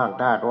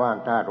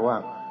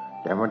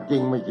แต่มันจริ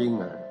งไม่จริง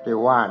ที่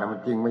ว่านะมัน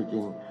จริงไม่จริ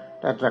ง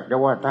แต่สักแต่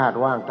ว่าธาตุ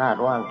ว่าง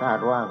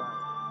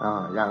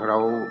อย่างเรา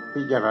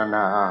พิจารณ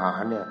าอาหา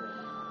รเนี่ย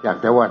สัก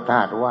แต่ว่าธ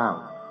าตุว่าง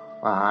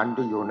อาหาร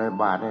ที่อยู่ใน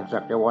บาตรเนี่ยสั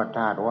กแต่ว่าธ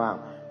าตุว่าง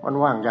มัน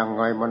ว่างยัง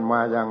ไงมันมา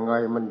ยังไง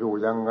มันอยู่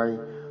ยังไง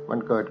มัน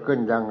เกิดขึ้น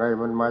ยังไง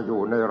มันมาอยู่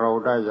ในเรา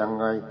ได้ยัง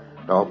ไง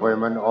ต่อไป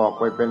มันออก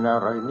ไปเป็นอะ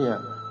ไรเนี่ย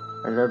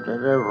แล้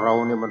วเรา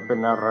เนี่ยมันเป็น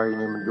อะไร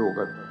นี่มันอยู่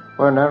กันเพ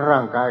ราะนั้นร่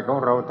างกายของ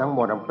เราทั้งหม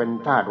ดมันเป็น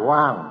ธาตุ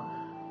ว่าง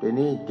ที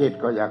นี้จิต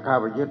ก็อยากเข้า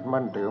ไปยึด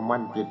มั่นถือมั่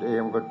นจิตเอ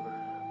งก็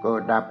เกิ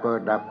ดดับ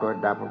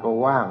มันก็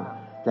ว่าง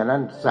ฉะนั้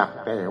นสัก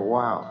แต่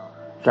ว่า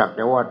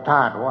ธ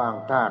าตุว่าง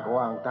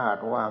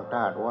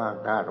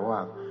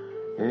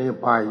ทีนี้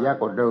พายะ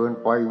ก็เดิน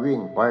ไปวิ่ง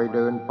ไปเ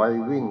ดินไป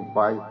วิ่งไป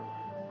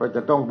ก็จ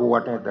ะต้องบว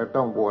ชแต่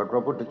ต้องบวชพร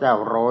ะพุทธเจ้า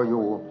รออ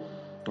ยู่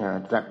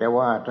สักแต่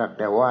ว่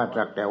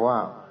า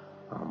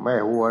แม่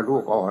วัวลู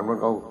กอ่อนมัน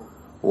ก็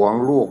หวง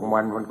ลูก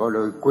มันก็เล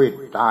ยควิด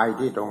ตาย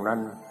ที่ตรงนั้น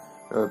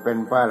เป็น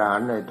พระอรหั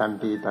นต์ในทัน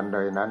ทีทันใด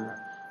นั้น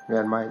เห็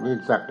นไหมนี่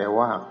สักแต่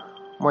ว่า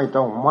ไม่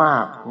ต้องมา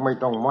ก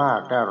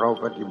ถ้าเรา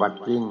ปฏิบัติ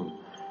จริง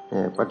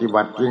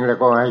แล้ว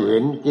ก็ให้เห็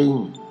นจริ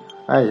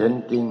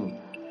ง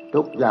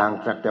ทุกอย่าง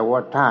สักแต่ว่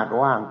าธาตุ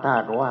ว่าง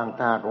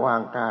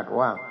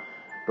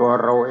ตัว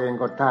เราเอง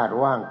ก็ธาตุ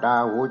ว่างตา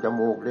หูจ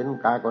มูกลิ้น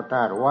กายก็ธ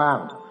าตุว่าง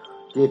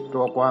จิต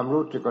ตัวความ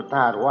รู้สึกก็ธ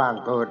าตุว่าง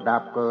เกิดดั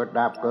บ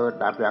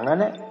อย่างนั้น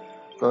เนี่ย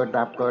เกิด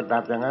ดับ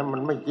อย่างนั้นมั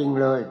นไม่จริง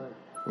เลย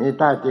นี่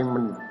ถ้าจริงมั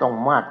นต้อง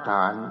มาตรฐ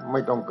านไ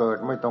ม่ต้องเกิด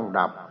ไม่ต้อง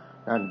ดับ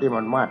นั่นที่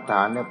มันมาตรฐ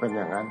านเนี่ยเป็นอ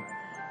ย่างนั้น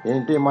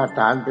ที่มาตร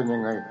ฐานเป็นยั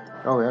งไง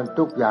เราเห็น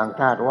ทุกอย่าง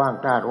ธาตุว่าง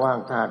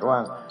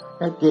แ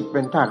ล้วจิตเป็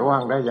นธาตุว่า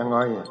งได้ยังไง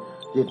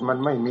จิตมัน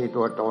ไม่มี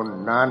ตัวตน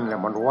นั่นแหละ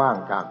มันว่าง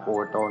จากตั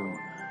วตน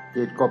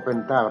จิตก็เป็น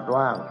ธาตุ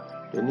ว่าง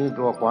ทีนี้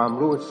ตัวความ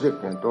รู้สึก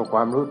เนี่ยตัวคว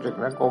ามรู้สึก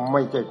นั้นก็ไ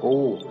ม่ใช่กู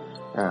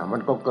มั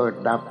นก็เกิด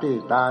ดับที่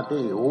ตา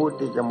ที่หู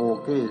ที่จมูก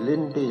ที่ลิ้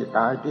นที่ก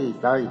ายที่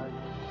ใจ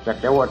สัก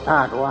แต่ว่าธ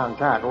าตุว่าง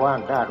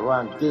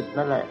จิต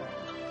นั่นแหละ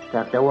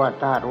สักแต่ว่า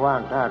ธาตุว่าง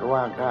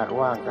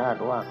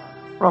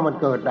เพราะมัน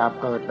เกิดดับ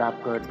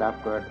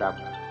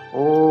โ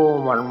อ้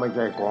มันไม่ใ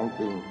ช่ของ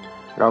จริง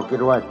เราคิด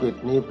ว่าจิต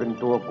นี้เป็น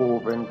ตัวกู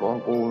เป็นของ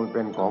กูมันเ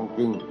ป็นของจ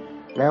ริง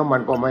แล้วมั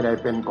นก็ไม่ได้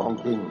เป็นของ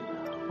จริง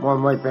มัน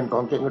ไม่เป็นข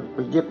องจริงไป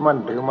ยึดมั่น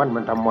ถือมั่น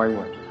มันทำไม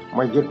ไ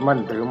ม่ยึดมั่น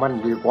ถือมั่น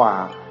ดีกว่า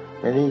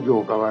ทีนี้อยู่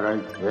กับอะไร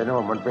เห็น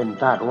ว่ามันเป็น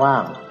ธาตุว่า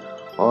ง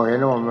พอเห็น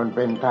ว่ามันเ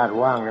ป็นธาตุ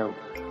ว่างแล้ว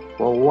พ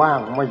อว่าง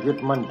ไม่ยึด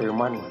มั่นถือ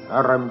มั่นอ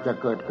ะไรมันจะ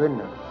เกิดขึ้น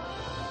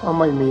ก็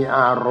ไม่มีอ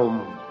ารม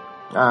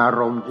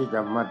ณ์ที่จ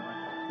ะมา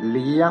เ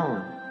ลี้ยง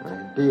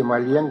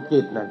จิ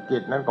ตนะจิ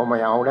ตนั้นก็ไม่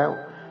เอาแล้ว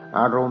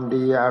อารมณ์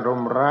ดีอารม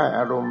ณ์ร้ายอ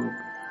ารมณ์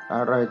อ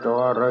ะไรต่อ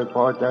อะไรพ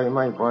อใจไ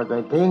ม่พอใจ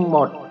ทิ้งหม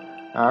ด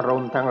อาร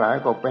มณ์ทั้งหลาย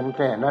ก็เป็นแ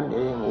ค่นั้นเอ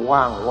ง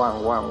ว่าง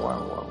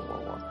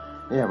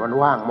เนี่ยมัน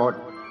ว่างหม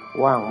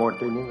ด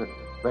ทีนี้ก็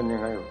เป็นยั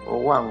งไง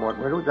ว่างหมด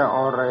ไม่รู้จะเอ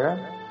าอะไรแล้ว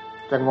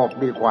สงบ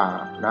ดีกว่า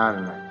นั่น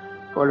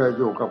ก็เลย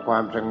อยู่กับควา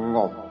มสง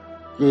บ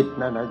จิต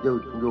นั่นนะ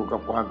อยู่กับ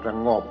ความส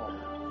งบ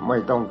ไม่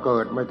ต้องเกิ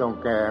ดไม่ต้อง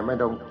แก่ไม่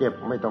ต้องเจ็บ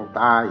ไม่ต้อง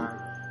ตาย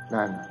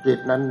นั่นจิต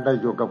นั้นได้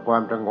อยู่กับควา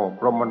มสงบเ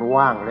พราะมัน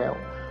ว่างแล้ว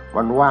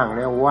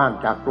ว่าง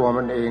จากตัว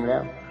มันเองแล้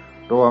ว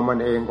ตัวมัน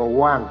เองก็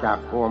ว่างจาก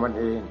ตัวมัน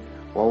เอง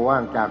พอว่า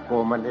งจากตั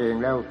วมันเอง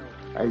แล้ว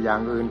ไอ้อย่าง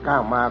อื่นเข้า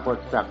มาก็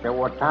สักแต่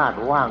ว่าธาตุ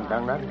ว่างดั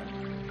งนั้น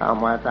เข้า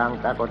มาทาง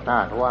ตาก็ธ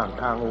าตุว่าง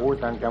ทางหู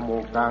ทางจมู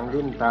กทาง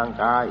ลิ้นทาง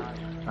กาย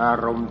อา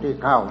รมณ์ที่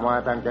เข้ามา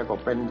ทางใจก็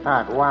เป็นธา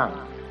ตุว่าง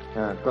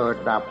เกิด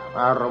ดับ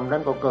อารมณ์นั้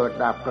นก็เกิด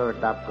ดับ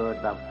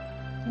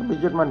ไม่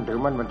ยึดมั่นถือ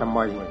มันทำไม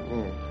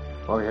นี่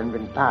พอเห็นเป็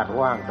นธาตุ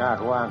ว่าง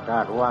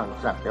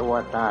สักแต่ว่า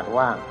ธาตุ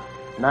ว่าง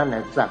นั่นแหล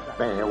ะสัก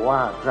แต่ว่า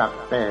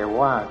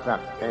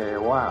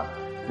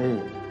นี่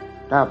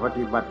ถ้าป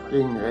ฏิบัติจ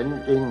ริงเห็น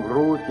จริง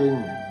รู้จริง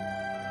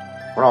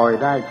ปล่อย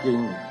ได้จริง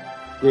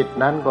จิต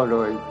นั้นก็เล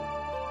ย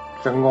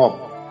สงบ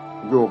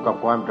อยู่กับ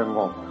ความสง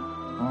บ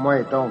ไม่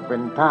ต้องเป็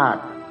นธาตุ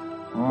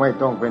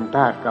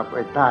กับไ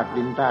อ้ธาตุ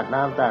ดินธาตุ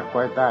น้ำธาตุไฟ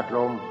ธาตุล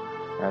ม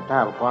แต่ธา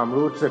ตุความ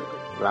รู้สึก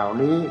เหล่า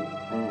นี้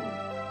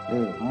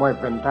นี่ไม่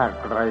เป็นธาตุ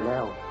ใครแล้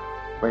ว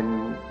เป็น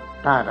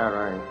ธาตุอะไ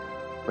ร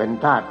เป็น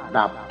ธาตุ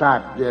ดับธา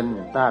ตุเย็น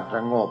ธาตุส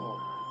งบ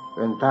เ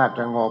ป็นธาตุ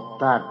สงบ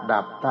ธาตุ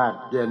ดับธาตุ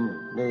เย็น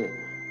นี่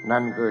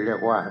นั่นคือเรีย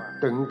กว่า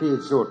ถึงที่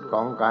สุดข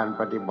องการ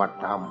ปฏิบัติ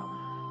ธรรม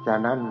ฉะ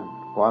นั้น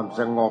ความ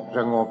สงบอ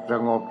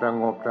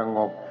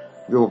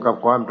ยู่กับ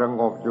ความ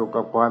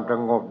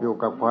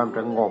ส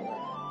งบ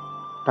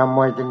ทำไม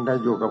จึงได้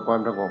อยู่กับควา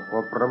มสงบ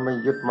เพราะไม่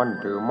ยึดมั่น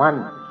ถือ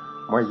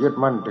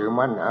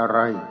มั่นอะไร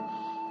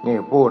นี่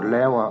พูดแ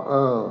ล้วว่า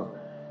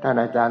ท่าน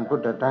อาจารย์พุท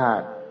ธทา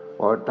สพ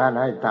อท่าน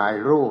ให้ถ่าย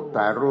รูป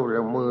แล้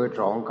วมือ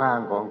สองข้าง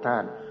ของท่า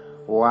น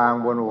วาง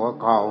บนหัว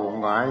เข่า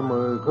หงาย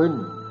มือขึ้น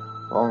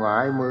พอหงา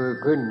ยมือ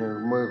ขึ้น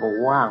มือก็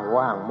ว่าง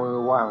มือ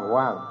ว่าง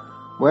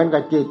เหมือนกั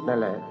บจิตนั่น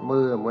แหละมื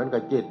อเหมือนกั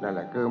บจิตนั่นแห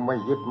ละคือไม่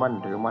ยึดมั่น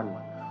ถือมั่น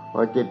พ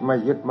อจิตไม่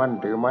ยึดมั่น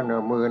ถือมั่น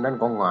มือนั้น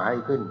ก็หงาย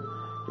ขึ้น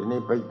ทีนี้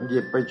ไปหยิ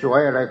บไปช่วย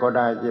อะไรก็ไ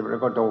ด้หยิบแล้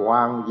วก็ต้องว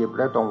างหยิบแ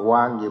ล้วต้องว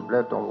า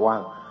ง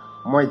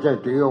ไม่ใช่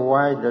ถือเอาไ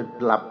ว้จะ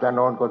หลับจะน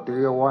อนก็ถื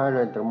อเอาไว้เล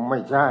ยแต่ไม่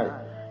ใช่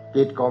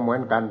จิตก็เหมือ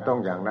นกันต้อง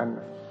อย่างนั้น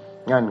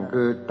นั่น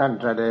คือท่าน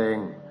แส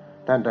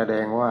ด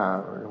งว่า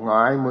หง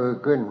ายมือ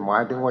ขึ้นหมา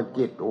ยถึงว่า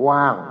จิต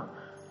ว่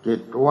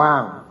า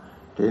ง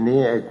ทีนี้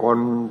ไอ้คน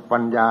ปั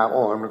ญญา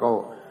อ่อนก็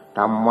ท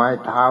ำไม้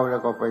เท้าแล้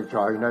วก็ไปฉ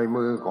อยใน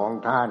มือของ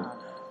ท่าน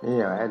นี่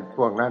ไอ้พ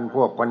วกนั้นพ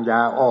วกปัญญ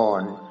าอ่อ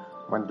น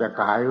มันจะ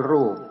ขาย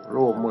รูป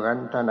เหมือน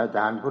ท่านอาจ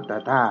ารย์พุทธ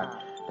ทาส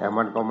แต่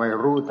มันก็ไม่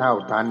รู้เท่า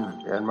ทัน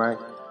เห็นไหม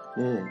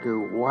นี่คือ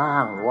ว่า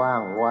ง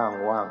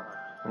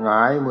หง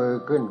ายมือ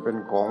ขึ้นเป็น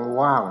ของ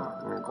ว่าง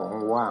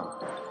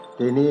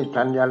ทีนี้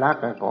สัญลักษ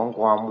ณ์ของ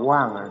ความว่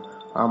าง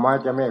อามา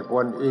จะไม่ค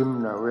วรอิ่ม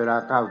นะเวลา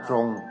เข้าทร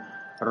ง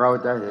เรา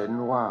จะเห็น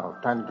ว่า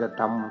ท่านจะ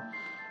ทำ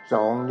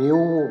2 นิ้ว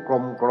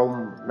กลม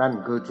นั่น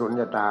คือสุญ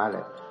ญตาเล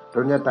ย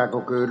สุญญตาก็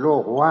คือโล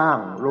กว่าง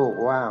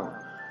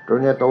สุ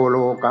ญญโตโล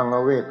กังอ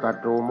เวกัต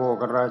โตโม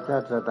กราช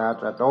สตา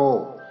สโต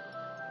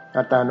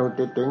อัตตานุ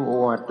ติติงอุ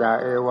วัจจะ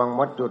เอวัง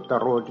มัจจุต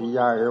โรธิย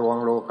าเอวัง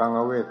โลกังอ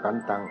เวกัน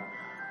ตัง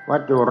มั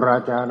จจุรา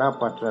ชานะ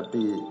ปัสส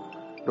ติ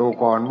ดู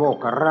ก่อนโม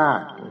ครา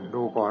ช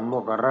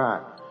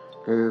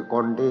คือค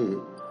นที่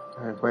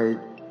ไป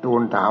ทู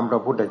ลถามพร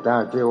ะพุทธเจ้า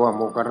ชื่อว่าโ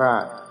มครา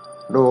ช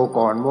ดู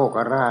ก่อนโมค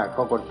ราช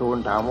ก็ทูล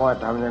ถามว่า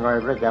ทำยังไง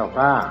พระเจ้า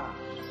ข้า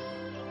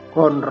ค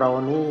นเรา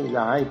นี้อ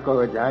ย่าให้เกิ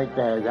ดอย่าให้แ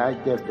ก่อย่าให้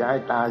เจ็บอย่าให้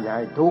ตายอย่าใ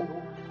ห้ทุกข์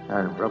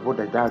พระพุท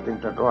ธเจ้าจึง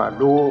ตรัสว่า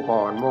ดูก่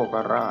อนโมค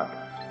ราช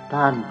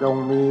ท่านจง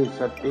มี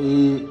ส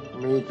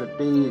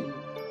ติ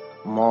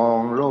มอง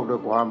โลกด้ว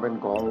ยความเป็น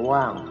ของ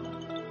ว่าง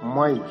ไ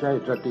ม่ใช่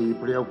สติ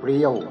เป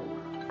รี้ยว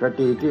ส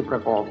ติที่ปร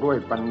ะกอบด้วย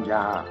ปัญญ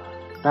า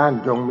ท่าน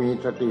จงมี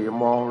สติ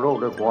มองโลก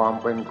ด้วยความ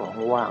เป็นของ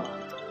ว่าง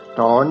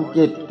ถอน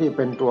จิตที่เ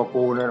ป็นตัว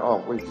กูนั้นออ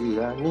กไปเสีย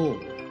นี่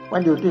มั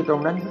นอยู่ที่ตร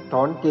งนั้นถ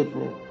อนจิต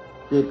นี่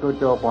จิตคือ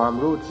ตัวความ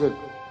รู้สึก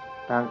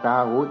ทางตา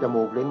หูจ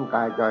มูกลิ้นก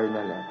ายใจ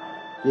นั่นแหละ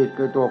จิต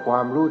คือตัวควา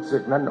มรู้สึ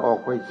กนั้นออก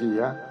ไปเสีย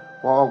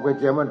พอออกไปเ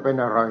สียมันเป็น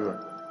อะไร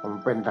มัน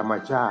เป็นธรรม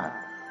ชา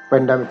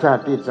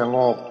ติที่สง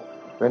บ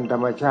เป็นธร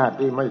รมชาติ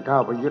ที่ไม่เข้า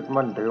ไปยึด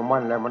มั่นถือ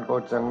มั่นแล้วมันก็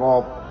สง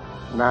บ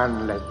นั่น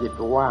แหละจิต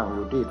ว่างอ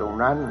ยู่ที่ตรง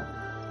นั้น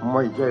ไ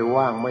ม่ใช่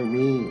ว่างไม่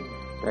มี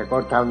แต่ก็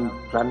ท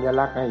ำสัญ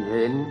ลักษณ์ให้เ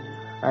ห็น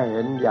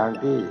อย่าง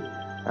ที่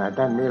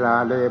ท่านมิลา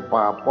เล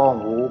ป่าป้อง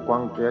หูฟั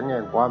งเสียงแ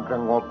ห่งความส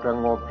งบ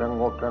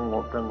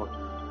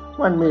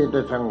มันมีแต่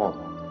สงบ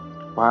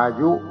พา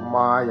ยุม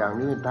าอย่าง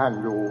นี้ท่าน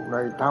อยู่ใน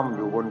ถ้ำอ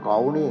ยู่บนเขา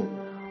นี่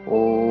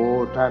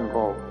ท่าน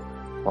ก็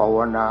ภาว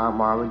นา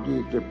มา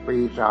20 ปี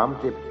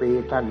30 ปี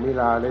ท่านมิ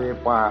ลาเล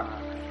ป่า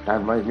ท่าน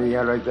ไม่มี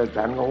อะไรจะ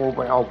ฉันก็ไ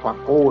ปเอาผัก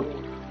กู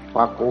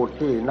ด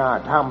ที่หน้า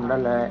ถ้ำนั่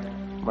นแหละ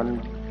มัน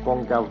คง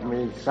จะมี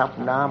ซับ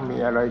น้ำมี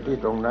อะไรที่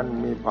ตรงนั้น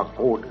มีผัก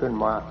กูดขึ้น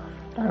มา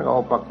ท่านเอา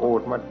ผักกู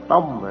ดมา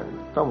ต้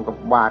มกับ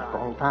บาตรข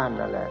องท่าน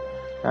นั่นแหละ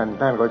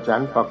ท่านก็ฉั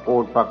นผักกู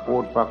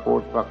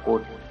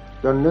ด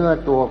จนเนื้อ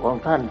ตัวของ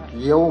ท่านเ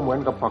ขียวเหมือน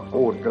กับผัก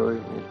กูดเลย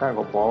ท่าน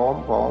ก็ผอม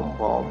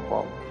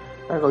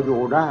ท่านก็อ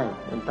ยู่ได้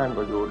ท่าน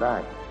ก็อยู่ได้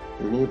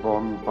ทีนี้พอ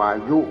มีพา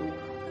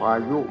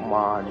ยุม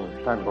านี่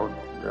ท่านก็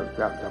อ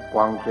ยากจะ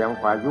ฟังเสียง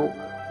พายุ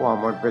ว่า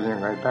มันเป็นยัง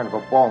ไงท่านก็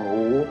ป้อง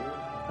หู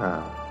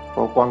พ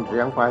อฟังเสี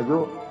ยงพายุ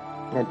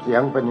เนี่ยเสีย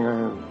งเป็นยังไง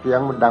เสียง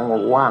มันดัง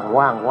ว่าง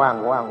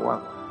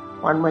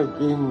มันไม่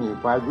จริงนี่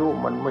พายุ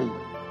มันไม่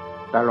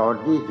ตลอด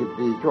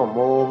24 ชั่วโ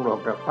มงหรอก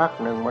แต่พัก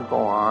หนึ่งมันก็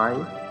หาย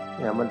เ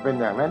นี่ยมันเป็น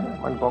อย่างนั้น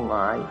มันก็ห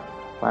าย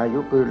พายุ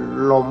คือ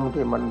ลม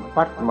ที่มัน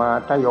พัดมา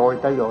ทยอย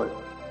กันม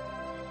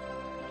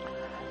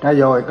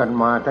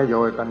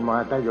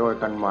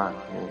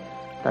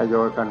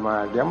า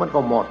เดี๋ยวมัน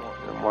ก็หมด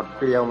เ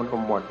กลียวมันก็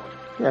หมด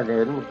เนี่ยเ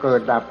ห็นเกิ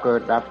ดดับ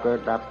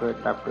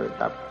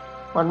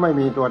มันไม่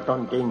มีตัวต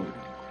นจริง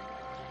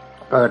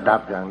เกิดดั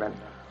บอย่างนั้น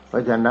เพรา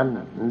ะฉะนั้น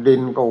ดิ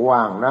นก็ว่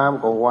างน้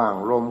ำก็ว่าง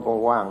ลมก็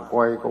ว่างไฟ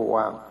ก็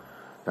ว่าง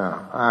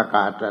อาก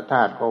าศธ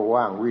าตุก็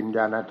ว่างวิญญ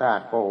าณธา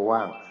ตุก็ว่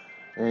าง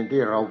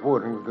ที่เราพูด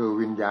คือ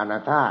วิญญาณ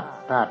ธา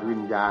ตุวิ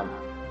ญญาณ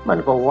มัน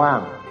ก็ว่า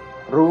ง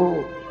รู้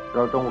เร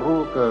าต้องรู้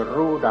เกิด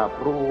รู้ดับ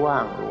รู้ว่า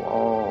งรู้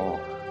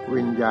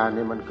วิญญาณ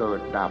นี่มันเกิ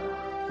ดดับ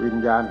วิญ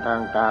ญาณทา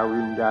งตา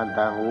วิญญาณท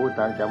างหูท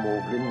างจมู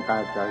กลิ้นกา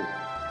ยใจ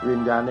วิ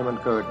ญญาณนี่มัน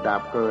เกิดดั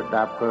บ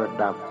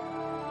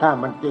ถ้า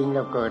มันจริงแ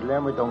ล้วเกิดแล้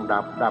วไม่ต้องดั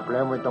บแล้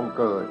วไม่ต้อง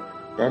เกิด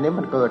แต่นี้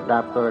มันเกิดดั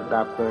บ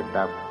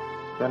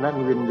ฉะนั้น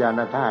วิญญาณ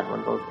ธาตุมั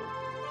นก็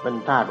เป็น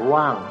ธาตุ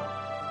ว่าง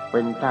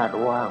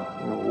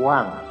ว่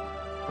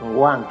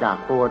างจาก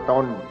ตัวต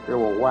นเรียก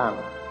ว่าว่าง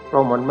เพรา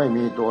ะมันไม่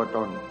มีตัวต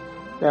น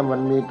แต่มั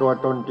นมีตัว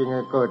ตนจริงไง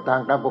เกิดทา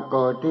งตาก็เ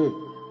กิดที่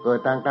เกิด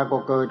ทางตาก็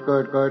เกิด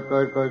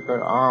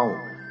อ้าว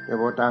เดี๋ยว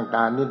พอทางต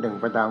านิดหนึ่ง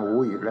ไปทางหู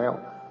อีกแล้ว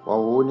พอ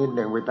หูนิดห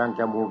นึ่งไปทาง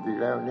จมูกอีก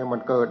แล้วเนี่ยมั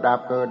นเกิดดับ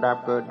อ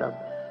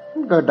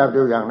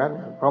ยู่อย่างนั้น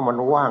เพราะมัน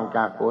ว่างจ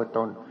ากตัวต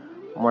น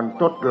มัน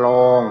ทดล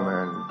อง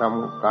ท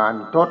ำการ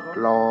ทด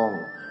ลอง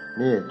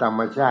นี่ธรร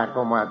มชาติ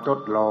ก็มาทด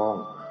ลอง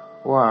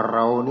ว่าเร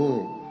านี่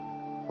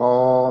พอ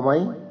ไหม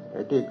ไ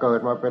อ้ที่เกิด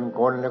มาเป็น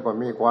คนแล้วก็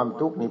มีความ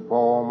ทุกข์นี่พ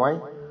อไหม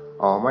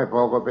ไม่พ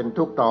อก็เป็น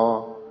ทุกข์ต่อ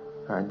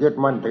ยึด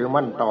มั่นถือ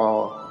มั่นต่อ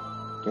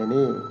ที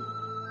นี้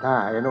ถ้า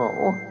เห็นว่าโ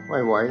อ้ไม่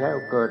ไหวแล้ว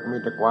เกิดมี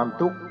แต่ความ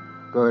ทุกข์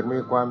เกิดมี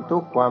ความทุ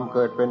กข์ความเ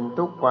กิดเป็น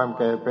ทุกข์ความแ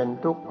ก่เป็น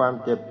ทุกข์ความ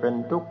เจ็บเป็น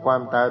ทุกข์ควา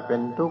มตายเป็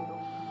นทุกข์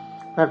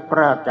พลัดพร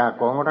ากจาก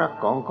ของรัก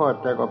ของชอบ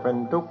ใจก็เป็น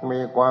ทุกข์มี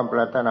ความปร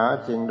ารถนา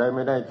สิ่งใดไ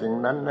ม่ได้สิ่ง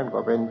นั้นนั่นก็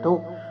เป็นทุก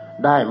ข์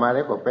ได้มาแ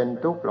ล้วก็เป็น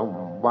ทุกข์เรา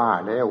บ้า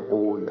แล้ว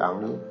กูอย่าง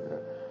นี้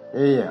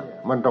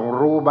มันต้อง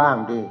รู้บ้าง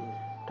ดิ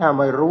ถ้า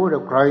ไม่รู้เดี๋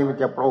ยวใครมัน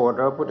จะโปรด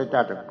พระพุทธเจ้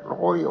าจะ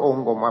100 อง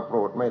ค์ก็มาโปร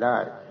ดไม่ได้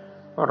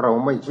เพราะเรา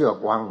ไม่เชื่อ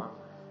ฟัง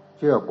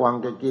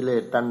แต่กิเล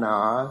สตัณหา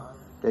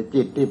แต่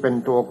จิตที่เป็น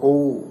ตัวกู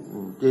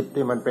จิต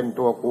ที่มันเป็น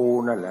ตัวกู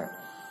นั่นแหละ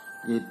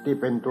จิตที่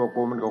เป็นตัว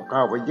กูมันก็เข้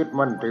าไปยึด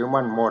มั่นถือ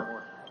มั่นหมด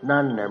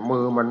นั่นแหละมื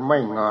อมันไม่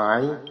หงา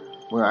ย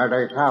เมื่ออะไร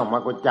เข้ามา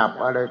ก็จับ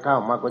อะไรเข้า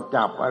มาก็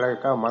จับอะไร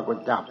เข้ามาก็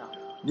จับ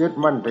ยึด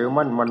มั่นถือ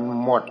มั่นมัน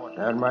หมดเ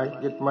ห็นไหม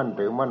ยึดมั่น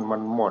ถือมั่นมั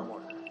นหมด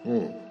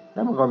นี่แ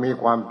ล้วมันก็มี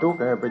ความทุกข์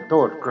ไปโท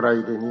ษใคร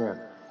ทีเนี้ย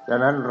ฉะ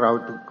นั้นเรา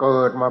เกิ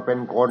ดมาเป็น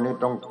คนนี่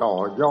ต้องต่อ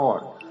ยอ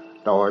ด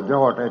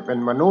ให้เป็น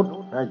มนุษย์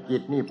ให้จิ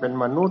ตนี่เป็น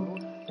มนุษย์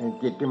ให้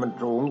จิตที่มัน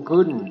สูง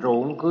ขึ้น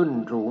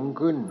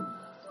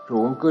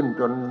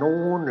จน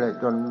นู้นเลย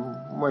จน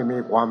ไม่มี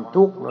ความ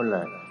ทุกข์นั่นแหล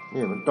ะ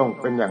นี่มันต้อง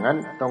เป็นอย่างนั้น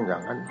ต้องอย่า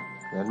งนั้น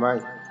เห็นไหม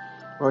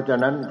เพราะฉะ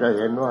นั้นจะเ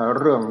ห็นว่า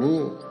เรื่องนี้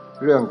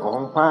เรื่องของ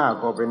ผ้า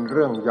ก็เป็นเ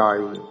รื่องใหญ่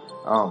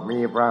มี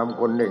พราหมณ์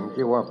คนหนึ่ง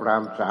ชื่อว่าพราห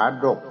มณ์สา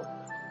ดก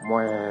แ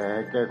ม่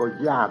แกก็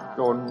ยาก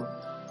จน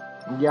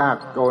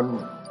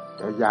แ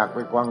ต่อยากไป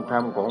ฟังธรร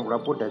มของพระ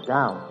พุทธเจ้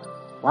า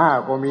ผ้า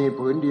ก็มี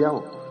ผืนเดียว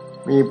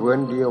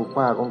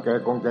ผ้าของแก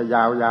คงจะย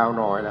าว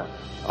หน่อยนะ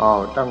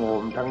ทั้งห่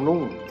มทั้งนุ่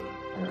ง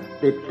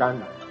ติดกัน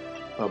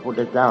พระพุท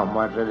ธเจ้าม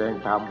าแสดง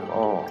ธรรม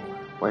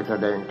ไปแส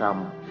ดงธรรม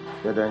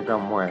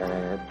แหม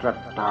ศรัท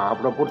ธา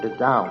พระพุทธ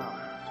เจ้า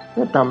จ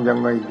ะทำยัง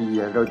ไงดี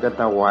เราจะ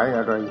ถวายอ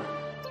ะไร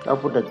พระ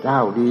พุทธเจ้า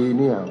ดี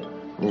เนี่ย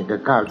นี่ก็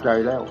เข้าใ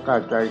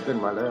จขึ้น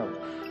มาแล้ว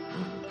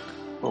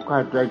พอเข้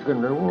าใจขึ้น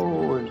แล้ว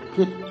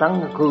คิดทั้ง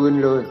คืน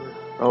เลย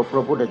พร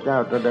ะพุทธเจ้า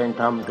แสดง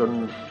ธรรมจน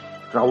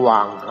สว่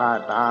างคา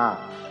ตา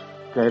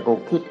แกก็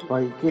คิดไป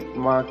คิด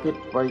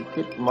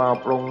มา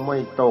ปรงไม่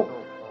ตก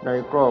ใน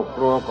ครอบค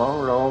รัวของ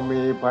เรา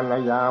มีภรร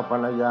ย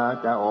า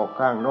จะออก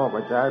ข้างนอก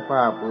ก็ใช้ผ้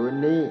าผืน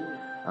นี้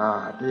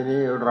ที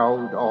นี้เรา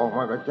ออกม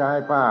าก็ใช้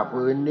ผ้า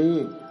ผืนนี้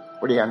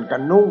เปลี่ยนกั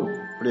นนุ่ง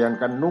เปลี่ยน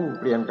กัน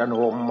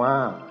ห่มมา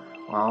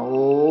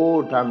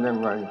ทำยัง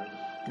ไง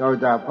เรา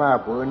จะผ้า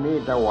ผืนนี้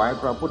ถวาย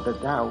พระพุทธ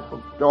เจ้าก็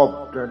จบ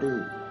จะที่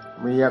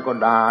เมียก็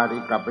ด่า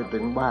ที่กลับไปถึ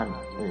งบ้าน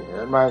นี่เ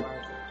ห็นไหม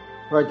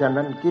เพราะฉะ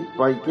นั้นคิดไ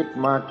ปคิด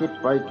มา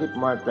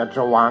จะส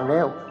ว่างแล้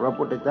วพระ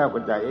พุทธเจ้าก็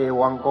จะเอ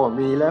วังก็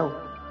มีแล้ว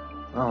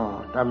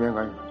ทำยังไ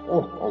งเอ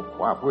า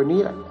ผ้าผืน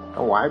นี้ถ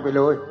วายไปเ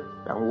ลย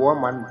อย่างหัว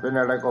มันเป็น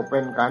อะไรก็เป็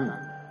นกัน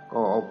ก็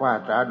เอาผ้า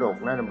สาดก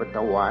นั้นไปถ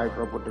วายพ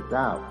ระพุทธเ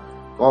จ้า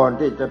ก่อน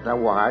ที่จะถ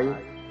วาย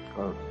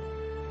ก็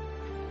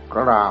ก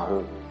ล่าว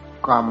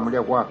คำเรี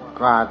ยกว่า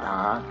คาถ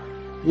า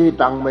ชี้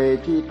ตังเม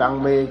ชี้ตัง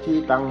เมชี้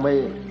ตังเม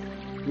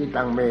ชี้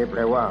ตังเมแปล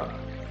ว่า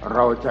เร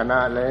าชนะ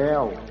แล้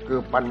วคือ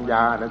ปัญญ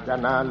าช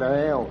นะแ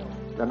ล้ว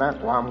ชนะ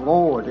ความโ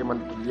ง่ที่มัน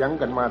เถียง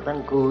กันมาทั้ง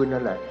คืน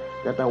นั่นแหละ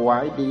จะถวา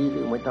ยดีหรื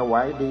อไม่ถว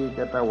ายดีจ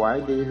ะถวาย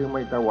ดีหรือไ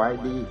ม่ถวาย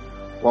ดี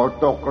พอ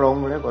ตกลง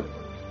แล้วก็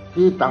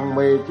ชี้ตังเม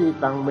ชี้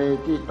ตังเม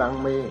ชี้ตัง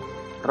เม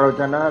เรา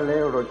ชนะแล้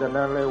วเราชน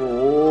ะแล้วโ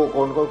อ้ค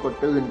นก็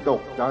ตื่นต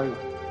กใจ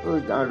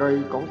อะไร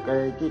ของแก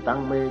ชี้ตัง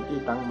เมชี้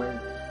ตังเม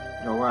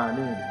เราว่า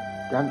นี่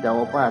ฉันจะเอ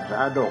าผ้าสา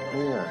ดก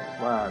นี่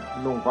ว่า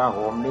นุ่งผ้า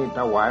ห่มนี่ถ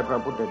วายพระ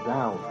พุทธเจ้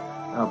า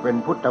เป็น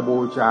พุทธบู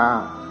ชา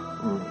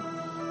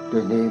ที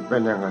นี้เป็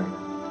นยังไง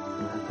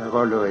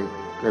ก็เลย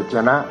แกช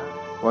นะ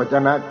พอช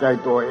นะใจ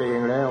ตัวเอง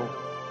แล้ว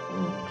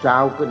เช้า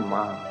ขึ้นม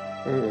า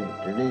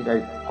ทีนี้ได้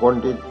คน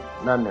ที่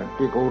นั่นเนี่ย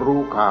ที่เขา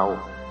รู้ข่าว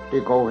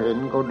ที่เขาเห็น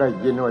เขาได้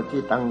ยินว่า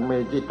ที่ตังเม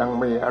ที่ตัง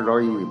เมอร่อ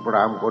ยพร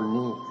าหมณ์คน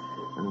นี้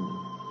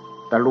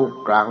ตะลุก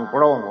กลางป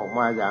ล้องออกม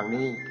าอย่าง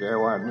นี้แก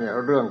ว่าเนี่ย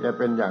เรื่องแก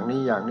เป็นอย่าง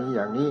นี้อย่างนี้อ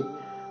ย่างนี้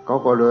เขา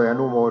ก็เลยอ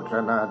นุโมท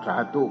นาสา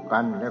ธุกั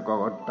นแล้วก็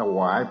ถว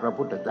ายพระ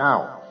พุทธเจ้า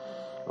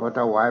พอ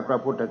ถวายพระ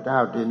พุทธเจ้า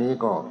ทีนี้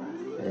ก็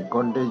ค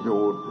นที่อ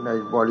ยู่ใน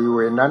บริเว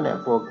ณนั้นเนี่ย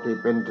พวกที่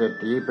เป็นเศรษ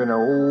ฐีเป็น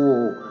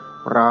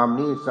พราหมณ์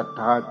นี่ศรัท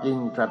ธาจริง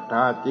ศรัทธ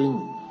าจริง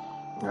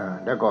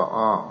แล้วก็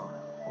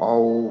เอา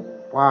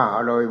ผ้าอ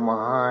ะไรมา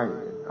ให้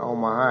เอา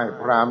มาให้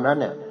พราหมณ์นั้น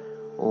เนี่ย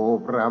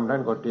พราหมณ์นั้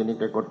นก็ทีนี้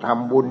แกก็ท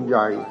ำบุญให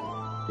ญ่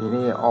ที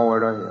นี้เอาอะ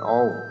ไรเอา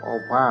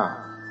ผ้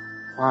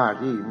า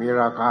ที่มี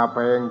ราคาแพ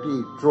งที่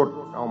สุด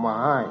เอามา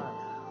ใ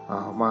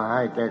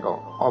ห้แกก็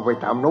เอาไป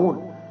ทำนู่น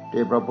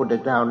ที่พระพุทธ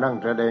เจ้านั่ง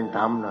แสดงธ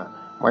รรมน่ะ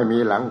ไม่มี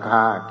หลังค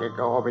าแก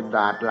ก็เอาไปด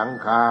าดหลัง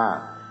คา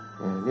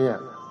เนี่ย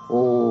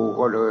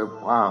ก็เลย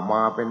ผ้าม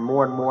าเป็นม้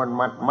วน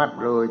มัด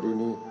เลยที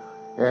นี้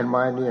เห็นไหม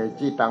เนี่ย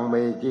จิตังเม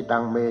จิตั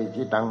งเม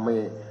จิตังเม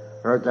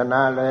เราชน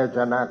ะแล้วช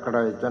นะใคร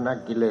ชนะ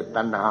กิเลส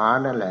ตัณหา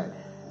นั่นแหละ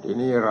ที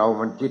นี้เรา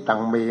มันจิตั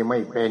งเมไม่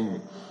เป็น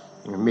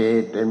เม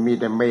แต่มี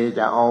แต่เมจ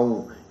ะเอา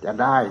จะ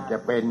ได้จะ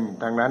เป็น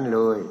ทั้งนั้นเล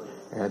ย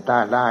ถ้า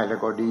ได้แล้ว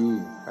ก็ดี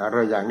อะไร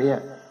อย่างเนี้ย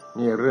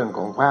นี่เรื่องข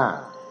องผ้า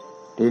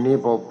ทีนี้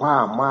พอผ้า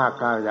มาก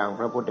ก็อย่าง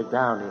พระพุทธเ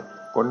จ้านี่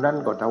คนนั้น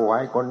ก็ถวา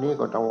ยคนนี้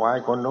ก็ถวาย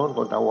คนโน้น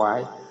ก็ถวาย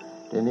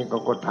ทีนี้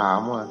ก็ถาม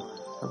ว่า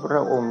พร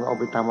ะองค์เอา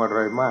ไปทำอะไร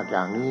มากอ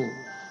ย่างนี้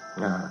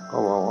ก็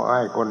บอกว่าใ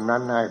ห้คนนั้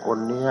นให้คน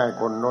นี้ให้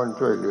คนโน้น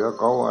ช่วยเหลือ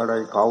เขาอะไร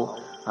เขา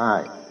ให้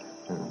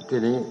ที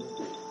นี้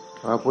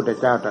พระพุทธ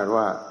เจ้าตรัส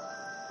ว่า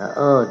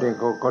ที่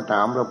เขาถ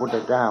ามพระพุทธ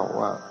เจ้า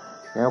ว่า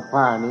แล้ว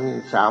ผ้านี้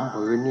3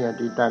 ผืนเนี่ย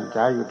ที่ท่านใ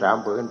ช้อยู่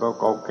3 ผืนพอ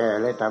เก่าแก่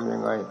แล้วทำยั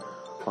งไง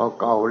พอ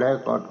เก่าแล้ว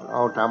ก็เอ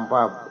าทำผ้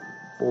า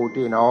ปู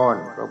ที่นอน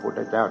พระพุทธ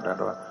เจ้าตรัส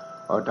ว่า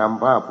เอาท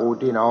ำผ้าปู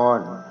ที่นอน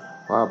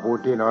ผ้าปู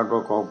ที่นอนพอ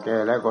เก่าแก่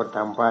แล้วก็ท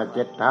ำผ้าเ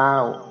ช็ดเท้า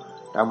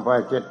ทำผ้า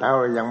เช็ดเท้า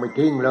ยังไม่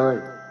ทิ้งเลย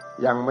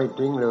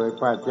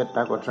ผ้าเช็ดเท้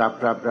าก็สับ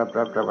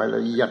ไปล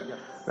ะเอียด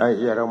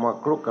เรามา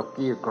คลุกกับ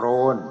กี้โคร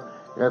น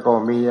แล้วก็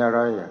มีอะไร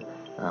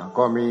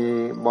ก็มี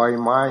ใบ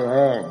ไม้แ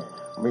ห้ง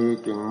มี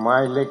กิ่งไม้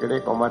เล็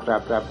กๆออกมาสั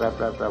บ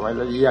ไว้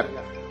ละเอียด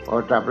พอ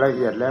สับละเ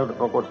อียดแล้ว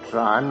ก็กดส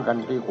านกัน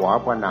ที่ขวา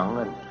ผนัง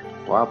นั่น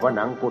ขวาผ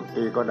นังกุ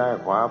ฏิก็ได้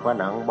ขวาผ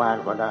นังบ้าน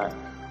ก็ได้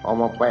เอา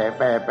มาแปะ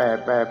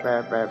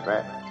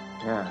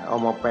เอา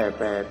มาแปะ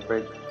ไป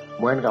เ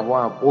หมือนกับว่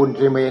าปูน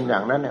ซีเมนต์อย่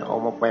างนั้นเนี่ยเอา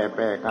มาแป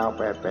ะก้าว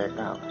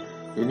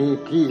ทีนี้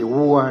ขี้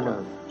วัวเนี่ย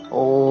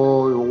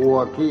วัว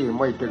ขี้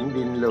ไม่ถึง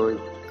ดินเลย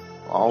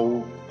เอา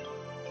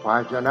ภา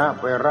ชนะ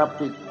ไปรับ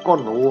ที่ก้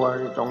นวัว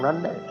ตรงนั้น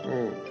เนี่ย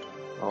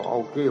เอา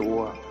ขี้วั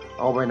ว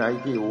เอาไปไหน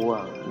ขี้วัว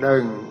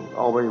1เ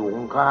อาไปหุง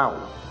ข้าว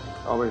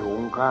2เอาไป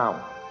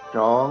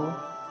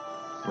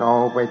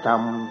ท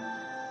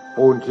ำ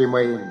ปูนซีเม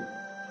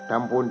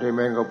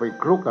นต์ก็ไป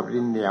คลุกกับดิ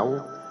นเหนียว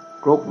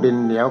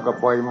กับ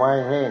ใบไม้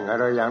แห้งอะ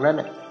ไรอย่างนั้นเ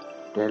นี่ย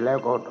แต่แล้ว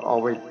ก็เอา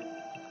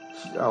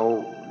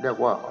เรียก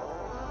ว่า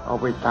เอา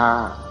ไปทา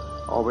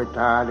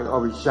หรือเอา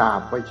ไปฉา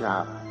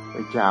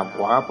บข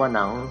วาผ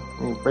นัง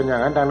เป็นอย่า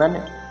งนั้นดังนั้นเ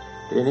นี่ย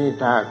ทีนี้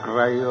ถ้าใคร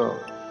ก็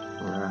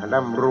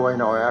ร่ำรวย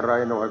หน่อยอะไร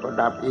หน่อยก็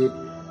ดับอิฐ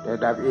แต่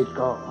ดับอิฐ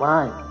ก็ไ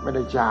ม่ไ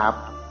ด้ฉาบ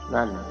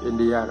นั่นอิน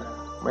เดีย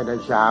ไม่ได้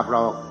ฉาบหร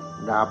อก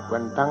ดับกั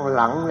นทั้งห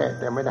ลังเนี่ย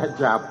แต่ไม่ได้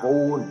ฉาบปู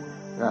น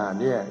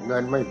เนี่ยเงิ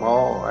นไม่พอ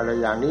อะไร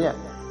อย่างเนี้ย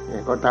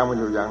ก็ทำกัน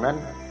อยู่อย่างนั้น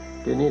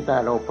ทีนี้ถ้า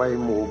เราไป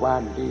หมู่บ้า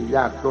นที่ย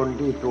ากจน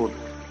ที่สุด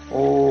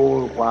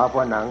ขวาผ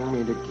นังมี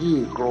แต่ขี้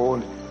โคร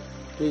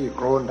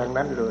นทั้ง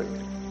นั้นเลย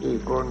ขี้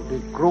โครน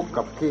ที่คลุก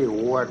กับขี้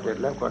วัวเสร็จ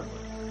แล้วก็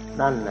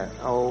นั่นแหละ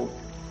เอ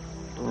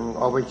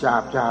าไปฉา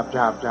บ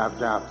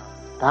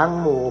ทั้ง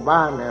หมู่บ้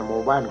านเนี่ยห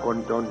มู่บ้านคน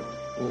จน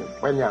นี่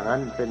เป็นอย่างนั้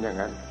น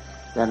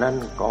ดังนั้น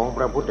ของพ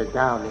ระพุทธเ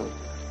จ้านี่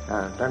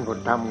ท่านก็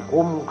ทำ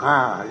คุ้มค่า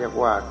เรียก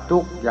ว่าทุ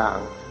กอย่าง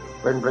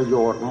เป็นประโย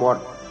ชน์หมด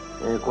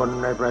คน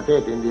ในประเท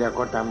ศอินเดีย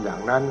ก็ทำอย่า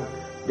งนั้น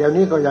เดี๋ยว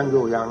นี้ก็ยังอ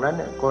ยู่อย่างนั้น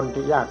เนี่ยคน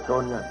ที่ยากจ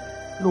นเนี่ย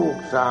ลูก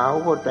สาว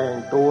ก็แต่ง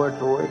ตัว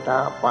สวยทา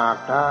ปาก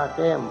ทาแ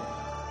ก้ม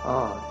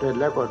เสร็จ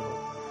แล้วก็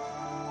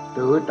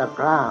ถือตะ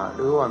กร้าห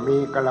รือว่ามี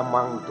กระ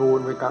มังทูล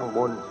ไว้ข้างบ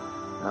น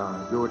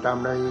อยู่ตาม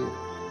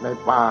ใน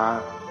ป่า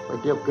ไป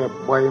เที่ยวเก็บ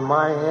ใบไ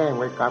ม้แห้ง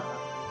ไว้กับ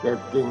เก็บ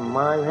กิ่งไ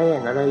ม้แห้ง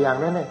อะไรอย่าง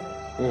นั้นเนี่ย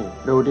นี่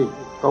ดูดิ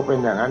เขาเป็น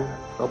อย่างนั้น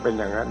ก็เป็น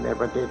อย่างนั้นใน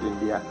ประเทศอิน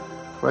เดีย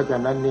เพราะฉะ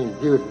นั้นนี่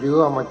ยืดเยื้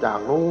อมาจาก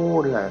นู้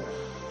นแหละ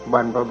บร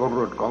รพบุ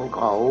รุษของเ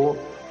ขา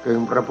คือ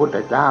พระพุทธ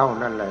เจ้า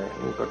นั่นแหละ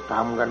นี่ก็ท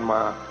ำกันม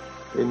า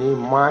ทีนี้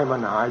ไม้มั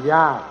นหาย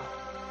าก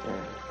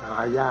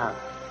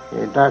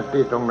ถ้า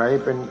ที่ตรงไหน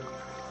เป็น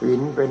หิ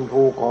นเป็น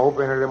ภูเขาเ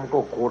ป็นอะไรมัน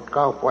ก็ขุดเ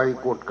ข้าไป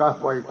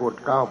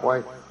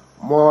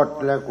หมด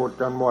แล้วขุด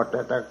จนหมด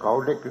แต่เขา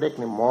เล็ก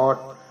ๆนี่หมด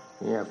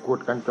เนี่ยขุด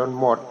กันจน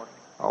หมด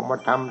เอามา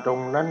ทำตรง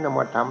นั้นเอา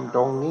มาทำต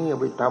รงนี้เอา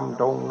ไปท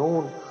ำตรงนู้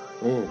น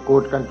นี่ขุ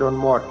ดกันจน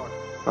หมด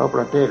เพราะป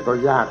ระเทศก็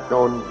ยากจ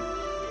น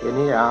ที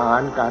นี้อาหา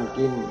รการ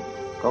กิน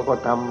เขาก็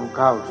ทำ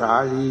ข้าวสา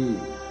ลี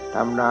ท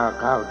ำนา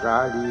ข้าวสา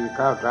ลี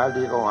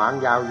ก็หาง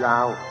ยา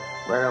ว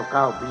ๆไว้เรา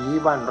ข้าวผี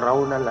บ้านเรา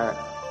นั่นแหละ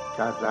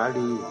ข้าวสา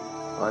ลี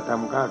พอท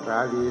ำข้าวสา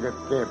ลีแล้ว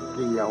เก็บเ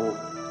กี่ยว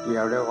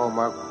แล้วเอา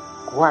มา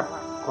ควัด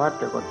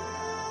แล้วก็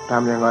ท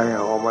ำยังไง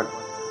เอามา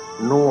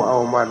เอา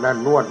มานั่น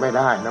นวดไม่ไ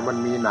ด้นะมัน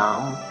มีหนา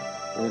ม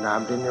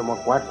ที่นี่มา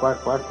ควัดเ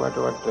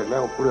สร็จแล้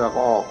วเปลือก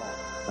ออก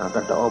ก็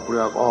จะเอาเปลื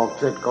อกออก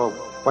เสร็จก็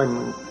เป็น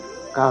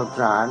ข้าว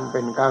สาร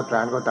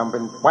ก็ทำเป็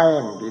นแป้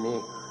งทีนี้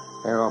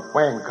แล้วก็แ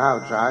ป้งข้าว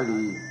สา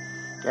ลี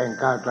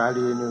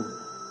นี่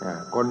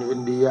คนอิ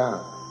นเดีย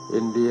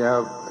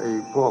ไอ้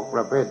พวกป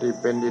ระเภทที่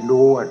เป็นอิน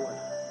ดู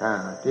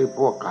ที่พ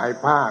วกขาย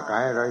ผ้าขา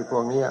ยอะไรพ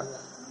วกนี้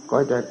ก็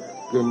จะ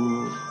กิน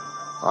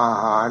อา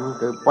หาร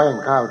คือแป้ง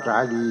ข้าวสา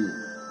ลี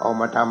เอา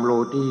มาทำโร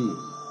ตี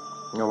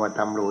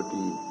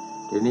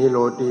ทีนี้โร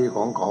ตีข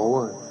องเข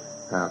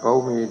า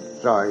มี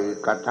ใส่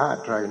กระทะ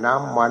ใส่น้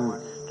ำมัน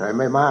ใส่ไ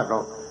ม่มากหร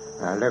อก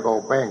แล้วก็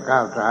แป้งข้า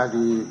วสา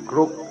ลีค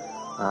ลุก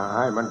ใ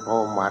ห้มันพอ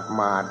หม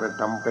าด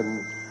ทำเป็น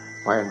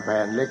แผ่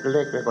นๆเ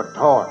ล็กๆแล้วก็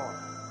ทอด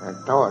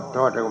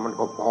แล้วมัน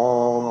ก็พอ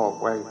งออก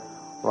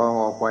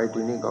ไป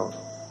ทีนี้ก็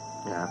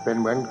เป็น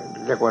เหมือน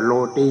เรียกว่าโร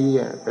ตี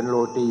เป็นโร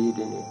ตี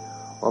ทีนี้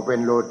พอเป็น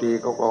โรตี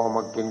ก็เอาม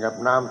ากินกับ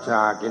น้ำช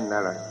ากินอ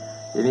ะไร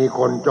ทีนี้ค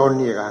นจน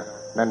อีก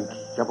นั่น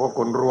เฉพาะค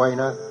นรวย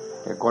นะ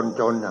แต่คน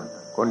จน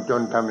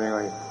ทำยังไง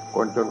ค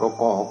นจนก็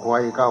ก่อไฟ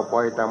เข้าไป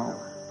ท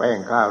ำแป้ง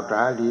ข้าวส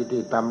าลี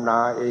ที่ทำนา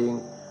เอง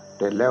เ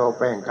สร็จแล้ว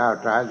แป้งข้าว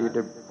สาลี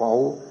ที่เผา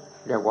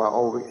เรียกว่าเอ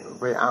า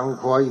ไปอัง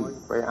ไฟ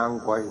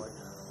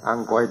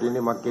ที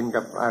นี้มากิน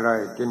กับอะไร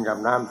กินกับ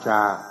น้ำช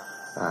า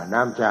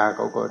เข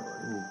าก็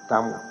ท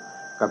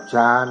ำกับช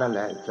านั่นแห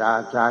ละชา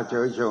เฉ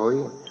ย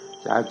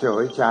ชาเฉ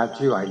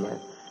ย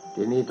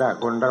ทีนี้ถ้า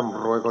คนร่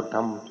ำรวยก็ท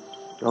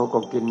ำเขาก็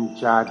กิน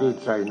ชาที่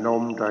ใส่น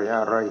มใส่อ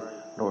ะไร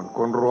โน่นค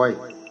นรวย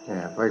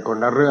ไปคน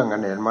ละเรื่องกั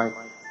นเห็นไหม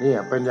นี่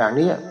เป็นอย่าง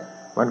นี้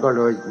มันก็เ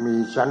ลยมี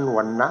ชั้นว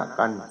รรณะ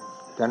กัน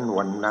ชั้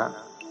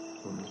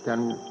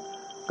น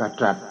ก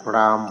ษัตริย์พร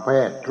าหมณ์แพ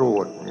ทย์ทู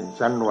ต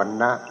ชั้นวรร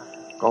ณะ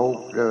เขา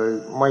เลย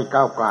ไม่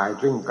ก้าวก่าย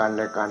ซึ่งกันแ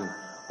ละกัน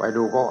ไป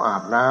ดูเขาอา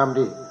บน้ำ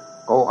ดิ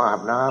เขาอาบ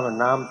น้ำมัน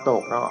น้ำต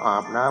กแล้วอา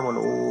บน้ำมัน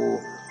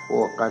พ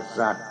วกก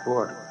ษัตริย์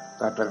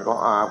ก็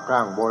อาบข้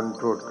างบน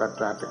ทูตก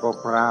ษัตริย์ก็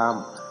พราหม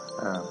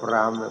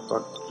ณ์ก็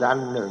ชั้น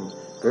หนึ่ง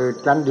คือ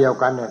ชั้นเดียว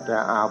กันแต่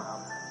อาบ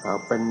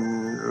เป็น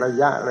ระ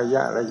ยะ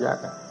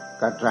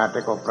กษัตริย์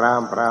ก็พราห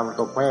มณ์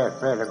ก็แพทย์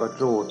แล้วก็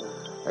ทูต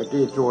ไอ้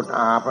ที่สูด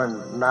อาบ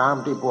น้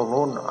ำที่พวกโ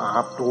น้นอา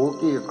บถู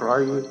ที่ใคร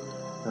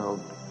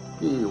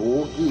ที่หู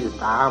ที่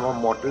ตามา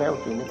หมดแล้ว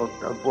ทีนี้ก็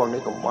พวก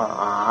นี้ก็มา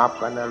อาบ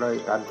กันอะไร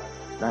กัน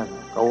นั่น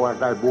เขาว่า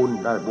ได้บุญ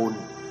นั่น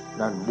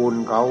บุญ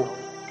เขา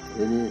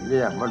ทีนี้เ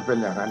นี่ยมันเป็น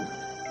อย่างนั้น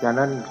ฉะ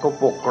นั้นก็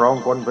ปกครอง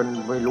คนเป็น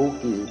ไม่รู้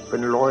กี่เป็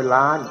นร้อย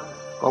ล้าน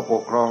ก็ป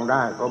กครองไ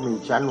ด้ก็มี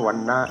ชั้นวรร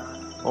ณะ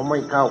เขาไม่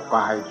ก้าว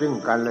ก่ายซึ่ง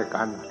กันและ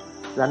กัน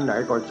ชั้นไหน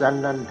ก็ชั้น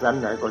นั้นชั้น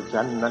ไหนก็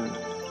ชั้นนั้น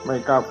ไม่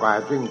ก้าวก่าย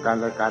ซึ่งกัน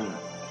และกัน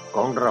ข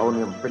องเราเ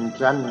นี่ยเป็น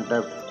ชั้นแต่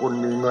คุณ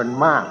มีเงิน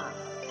มาก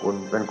คุณ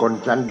เป็นคน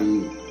ชั้นดี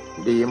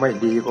ไม่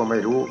ดีก็ไม่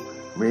รู้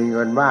มีเ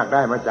งินมากไ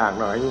ด้มาจาก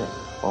ไหน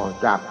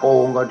จากโก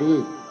งก็ที่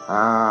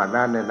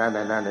นั่น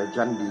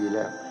ชั้นดีแ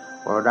ล้ว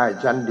พอได้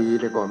ชั้นดี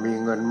แล้วก็มี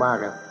เงินมาก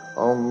แล้วเ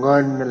อาเงิ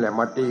นนั่นแหละ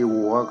มาตี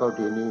หัวเขา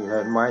ทีนี้เห็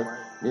นไหม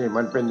นี่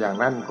มันเป็นอย่าง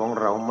นั้นของ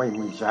เราไม่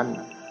มีชั้น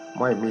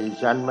ไม่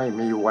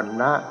มีวรร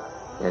ณะ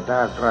แต่ถ้า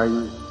ใคร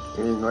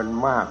มีเงิน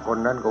มากคน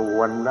นั้นก็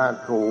วรรณะ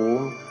สูง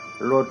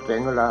รถเก๋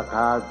งราค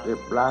า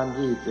10 ล้าน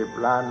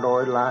20 ล้าน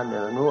100 ล้านอย่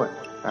างนู้น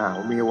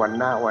มีวรร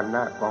ณะ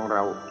ของเร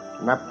า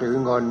นับถือ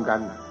เงินกั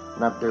น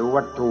นับถือ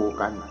วัตถุ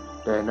กัน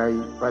แต่ใน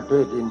ประเท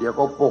ศอินเดีย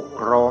ก็ปก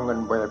ครองกัน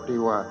แบบที่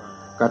ว่า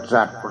ก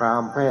ษัตริย์พราห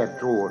มณ์แพทย์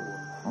ทูต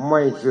ไ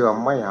ม่เสื่อม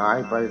ไม่หาย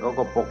ไปเขา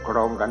ก็ปกคร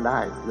องกันได้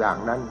อย่าง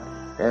นั้น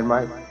เห็นไหม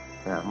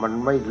มัน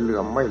ไม่เหลื่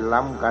อมไม่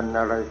ล้ำกัน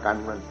อะไรกัน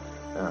มัน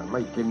ไ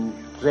ม่กิน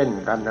เส้น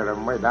กันอะไร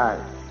ไม่ได้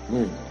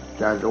นี่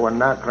จะวรร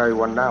ณะใคร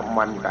วรรณะ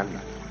มันกัน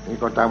นี่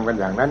ก็ทำกัน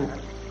อย่างนั้น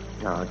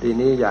ที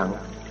นี้อย่าง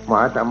ม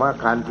หาธรรม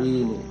คานธี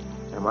นี่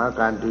มหา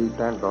คานธี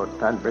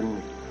ท่านเป็น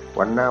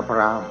วรรณะพ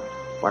ราหม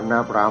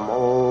ณ์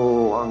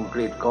อังก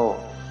ฤษ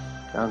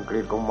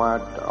ก็มา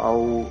เอา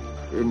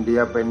อินเดีย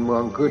เป็นเมื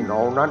องขึ้นเอ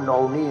านั้นเอ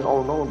านี่เอา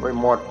โน่นไป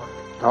หมด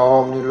ทอ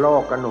งนี่ลอ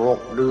กกัน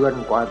6 เดือน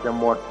กว่าจะ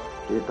หมด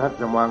ที่ทั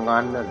ศมางา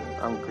นนั่น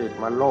อังกฤษ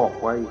มาลอก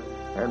ไว้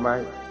เห็นไหม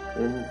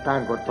ท่าน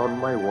ก็ทน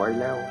ไม่ไหว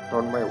แล้วท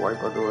นไม่ไหว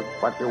ก็โดย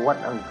ปฏิวั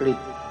ติอังกฤษ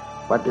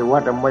ปฏิวั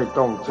ติไม่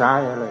ต้องใช้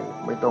อะไร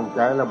ไม่ต้องใ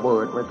ช้ระเบิ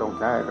ดไม่ต้อง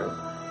ใช้อะไร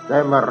ใ ได้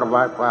มาระบ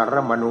ายปร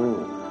มา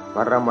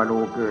ณู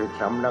คือ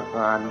สำนักง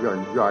าน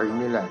ย่อยๆ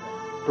นี่แหละ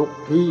ทุก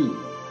ที่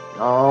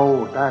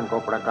ท่านก็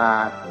ประกา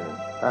ศ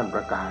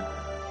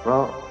เพรา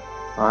ะ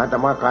มหาธร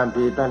รมคาน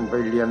ธีท่านไป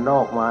เรียนนอ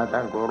กมาท่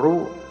านก็รู้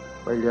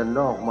ไปเรียน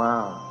นอกมา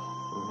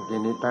ที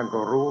นี้ท่านก็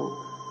รู้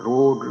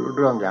เ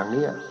รื่องอย่าง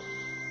นี้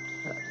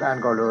ท่าน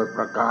ก็เลยป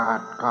ระกาศ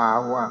ข่าว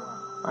ว่า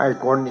ให้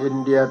คนอิน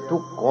เดียทุ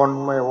กคน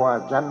ไม่ว่า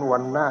ชั้นวร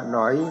รณะไหน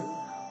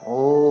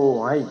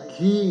ให้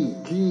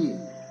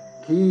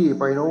ขี้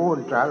ไปโน่น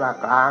ศาลา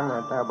กลาง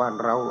ถ้าบ้าน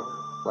เรา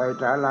ไป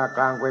ศาลาก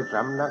ลางไปส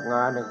ำนักง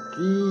าน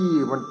ขี้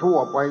มันทั่ว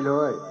ไปเล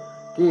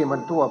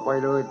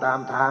ยตาม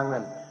ทาง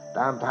นั่นต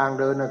ามทาง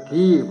เดิน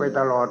ขี้ไปต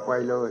ลอดไป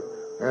เลย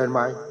เห็นไหม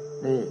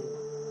นี่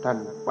ท่าน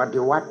ป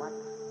ฏิวัติ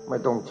ไม่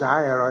ต้องใช้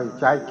อะไร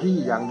ใช้ขี้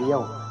อย่างเดียว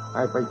ใ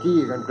ห้ไปขี้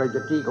กันใครจ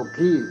ะขี้ก็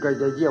ขี้ใคร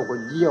จะเยี่ยวก็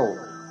เยี่ยว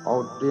เอา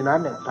ทีนั้น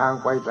เนี่ยทาง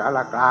ไปศาล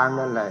ากลาง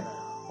นั่นแหละ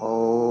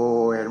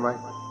เห็นไหม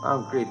อั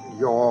งกฤษ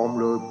ยอม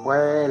เลยแ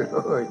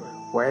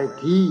หว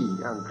ขี้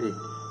อังกฤษ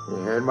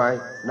เห็นไหม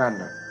นั่น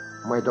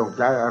ไม่ต้องใ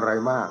ช้อะไร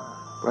มาก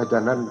เพราะฉ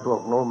ะนั้นพว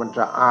กโน้นมัน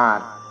สะอาด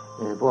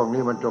พวก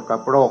นี้มันจกกระ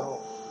โปรก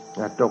เ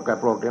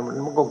นี่ย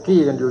มันก็ขี้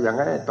กันอยู่อย่าง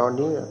นั้นตอน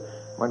นี้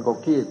มันก็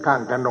ขี้ข้า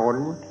งถนน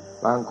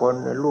บางคน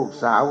ลูก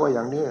สาวก็อ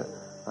ย่างนี้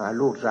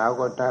ลูกสาว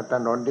ก็ถ้าถ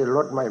นนที่ร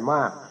ถไม่ม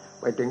าก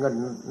ไปถึงก็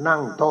นั่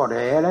งทอดแห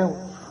แล้ว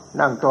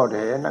นั่ง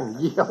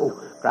เยี่ยว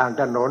กลาง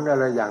ถนนอะ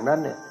ไรอย่างนั้น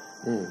เนี่ย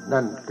นี่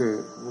นั่นคือ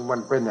มัน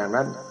เป็นอย่าง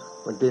นั้น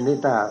วันทีนี้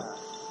ถ้า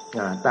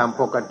ตาม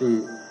ปกติ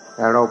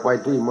เราไป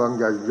ที่เมือง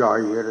ใหญ่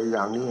ๆอะไรอ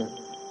ย่างนี้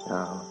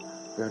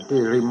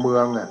ที่ริมเมื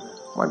อง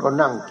มันก็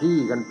นั่งขี้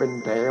กันเป็น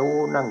แถว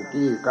นั่ง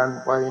ขี้กัน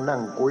ไปนั่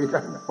งคุยกั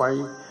นไป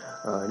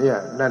เนี่ย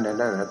นั่น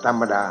ธร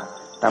ร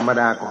ม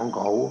ดาของเ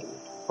ขา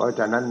เพราะ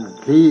ฉะนั้น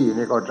ขี้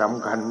นี่ก็ส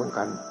ำคัญเหมือน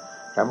กัน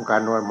สำคั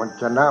ญว่ามัน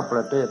ชนะปร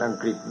ะเทศอัง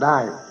กฤษได้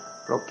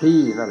เพราะ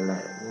ขี้นั่นแหล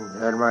ะ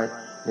เห็นไหม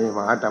นี่ม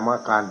หาธรรม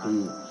คานธี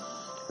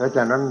เพราะฉ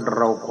ะนั้นเ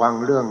ราฟัง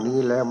เรื่องนี้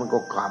แล้วมันก็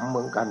ขำเห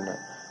มือนกันเนี่ย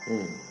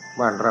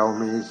บ้านเรา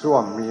มีส้ว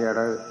มมีอะไ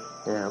ร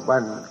บ้า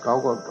นเขา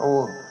ก็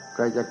ใค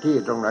รจะขี้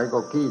ตรงไหนก็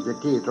ขี้จะ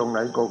ขี้ตรงไหน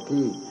ก็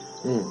ขี้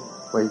นี่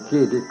ไป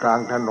ขี้ที่กลาง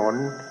ถนน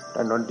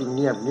ที่เ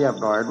งียบ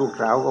หน่อยลูก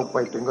สาวก็ไป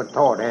ถึงก็ท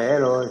อดแห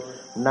เลย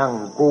นั่ง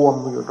กลวม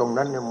อยู่ตรง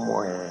นั้นเนี่ยแหม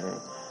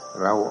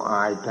เราอ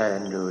ายแทน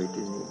เลย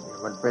ทีนี้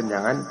มันเป็นอย่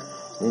างนั้น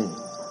นี่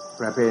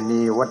ประเพ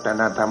ณีวัฒ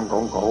นธรรมข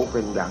องเขาเ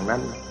ป็นอย่างนั้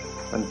น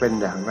มันเป็น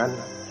อย่างนั้น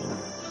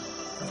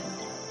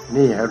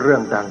นี่เรื่อ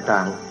งต่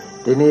าง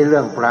ๆทีนี้เรื่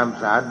องพราหมณ์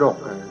สาดก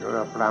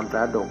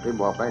ที่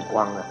บอกให้กว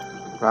าง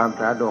พราหมณ์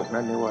สาดก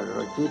นั้นนี่ว่า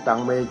ชี้ตัง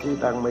เ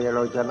มเร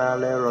าชนะ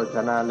แล้วช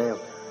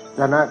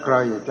นะใคร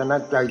ชนะ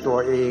ใจตัว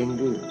เอง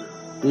ดิ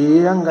เถี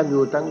ยงกันอ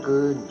ยู่ทั้ง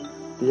คืน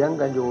เถียง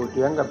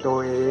กับตัว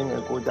เอง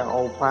กูจะเอ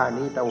าผ้า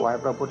นี้ถวาย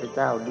พระพุทธเ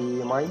จ้าดี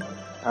ไหม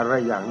อะไร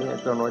อย่างนี้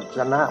จนช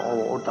นะ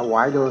ถว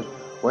ายเลย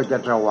ว่าจะ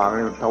สว่าง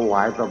ถว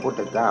ายพระพุท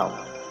ธเจ้า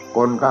ค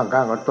นข้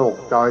างๆก็ตก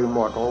ใจหม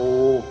ด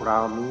พรา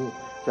หมณ์นี้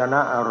ชนะ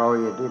อร่อย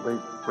ที่ไป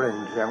เปล่ง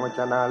เสียงว่า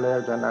ชนะแล้ว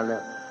ช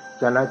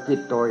นะจิต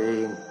ตัวเอ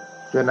ง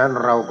ฉะนั้น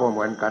เราก็เห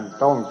มือนกัน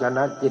ต้องชน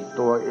ะจิต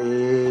ตัวเอ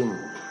ง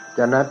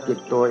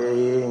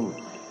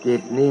จิ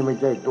ตนี้ไม่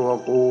ใช่ตัว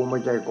กูไม่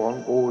ใช่ของ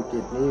กูจิ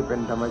ตนี้เป็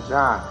นธรรมช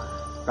าติ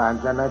การ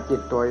ชนะจิ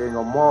ตตัวเอง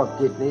ก็มอบ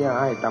จิตนี้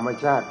ให้ธรรม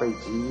ชาติไป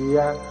เสีย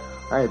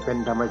ให้เป็น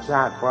ธรรมช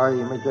าติไป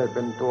ไม่ใช่เ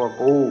ป็นตัว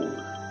กู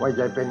ไม่ใ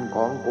ช่เป็นข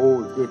องกู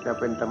จิต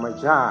เป็นธรรม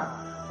ชาติ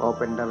พอเ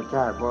ป็นธรรมช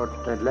าติพอ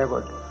เสร็จแล้วก็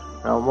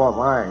เรามอบ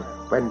ให้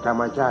เป็นธร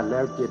รมชาติแล้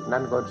วจิต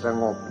นั้นก็ส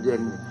งบเย็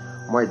น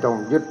ไม่ต้อง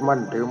ยึดมั่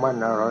นถือมั่น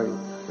อะไร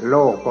โล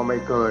ภก็ไม่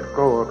เกิดโก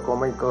รธก็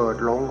ไม่เกิด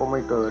หลงก็ไ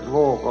ม่เกิดโ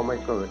ง่ก็ไม่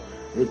เกิด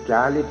อิจฉ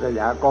าริษ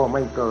ยาก็ไ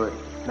ม่เกิด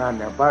นั่น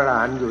พระอร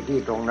หันต์อยู่ที่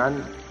ตรงนั้น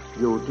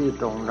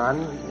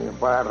นี่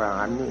พระอร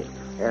หันต์นี่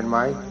เห็นไหม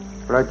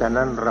เพราะฉะ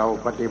นั้นเรา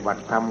ปฏิบั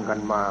ติธรรมกัน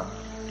มา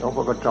หลวง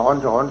พ่อก็สอน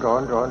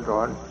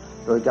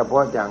โดยเฉพา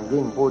ะอย่าง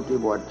ยิ่งผู้ที่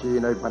บวชชี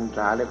ในพรรษ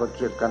าแล้วก็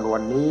ศึกกันวั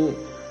นนี้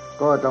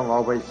ก็ต้องเอ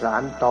าไปสา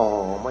นต่อ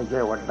ไม่ใช่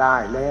ว่าได้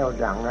แล้ว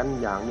อย่างนั้น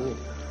อย่างนี้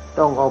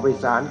ต้องเอาไป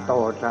สานต่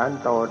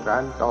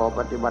อป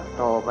ฏิบัติ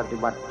ต่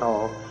อ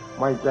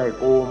ไม่ใช่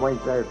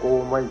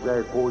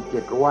กูจิ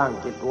ตว่าง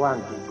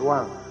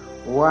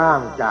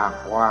จาก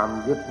ความ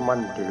ยึดมั่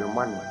นถือ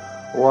มั่น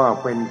ว่า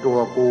เป็นตัว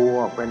กู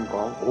ว่าเป็นข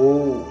องกู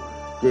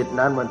จิต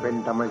นั้นมันเป็น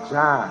ธรรมช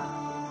าติ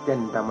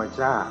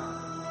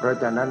เพราะ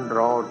ฉะนั้นเร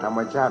าธรรม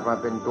ชาติมา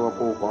เป็นตัว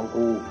กูของ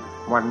กู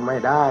มันไม่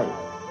ได้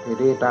ที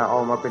นี้ถ้าเอา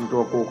มาเป็นตั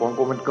วกูของ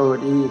กูมันเกิด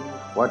อีก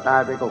ว่าตา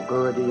ยไปก็เ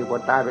กิดอีกว่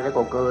าตายไปแล้ว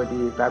ก็เกิด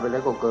อีกตายไปแล้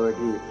วก็เกิด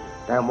อีก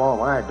แต่มอบ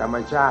ให้ธรรม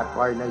ชาติไ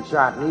ว้ในช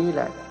าตินี้แห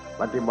ละ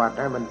ปฏิบัติ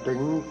ให้มันถึง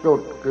จุ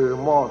ดคือ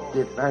มอบ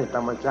จิตให้ธ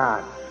รรมชา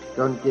ติจ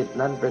นจิต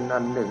นั้นเป็นอั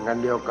นหนึ่งอัน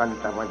เดียวกัน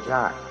ธรรมช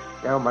าติ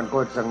แล้วมันก็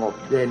สงบ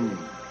เย็น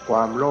คว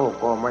ามโลภ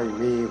ก็ไม่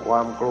มีคว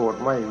ามโกรธ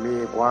ไม่มี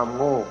ความ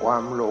โง่ควา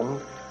มหลง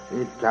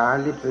อิจฉา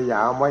ริษย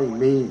าไม่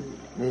มี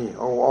นี่เ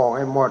อาออกใ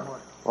ห้หมด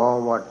พอ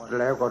หมด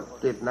แล้วก็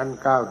จิตนั้น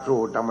ก้าว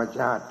สู่ธรรมช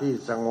าติที่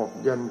สงบ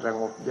เย็น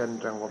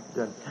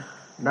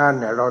นั่น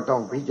เนี่ยเราต้อ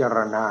งพิจาร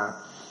ณา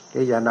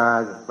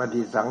ป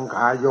ฏิสังข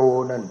ารโย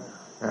นั่น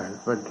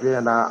พิจาร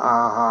ณาอา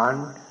หา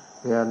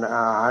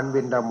ร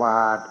บิณฑบ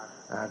าต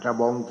ส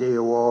บงจี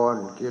วร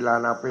กีฬา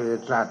นาเพ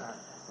ศัต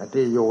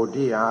ที่อยู่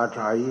ที่อา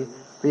ศัย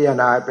พิจาร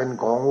ณาเป็น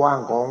ของว่าง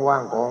ของว่า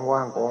งของว่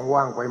างของว่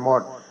างไปหม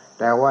ด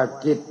แต่ว่า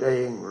จิตเอ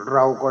งเร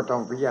าก็ต้อ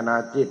งพิจารณา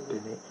จิตที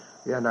นี้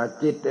พิจารณา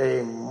จิตเอ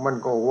งมัน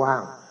ก็ว่า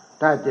ง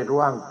ถ้าจิต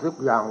ว่างทุก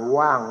อย่าง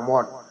ว่างหม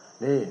ด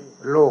นี่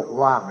โลก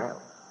ว่างแล้ว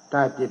ถ้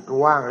าจิต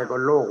ว่างแล้วก็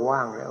โลกว่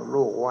างแล้วโล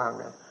กว่าง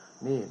แล้ว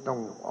นี่ต้อง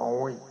เอา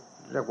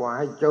เรียกว่าใ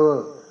ห้เจอ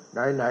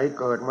ไหนๆ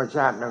เกิดมาช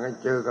าตินั้นให้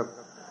เจอกับ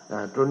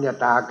สุญญ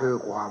ตาคือ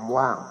ความ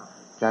ว่าง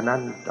ฉะนั้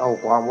นเอา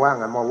ความว่าง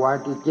มาไว้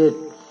ที่จิต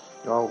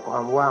เอาควา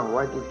มว่างไ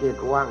ว้ที่จิต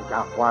ว่างจ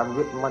ากความ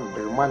ยึดมั่น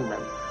ถือมั่น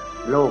นั้น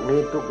โลกนี้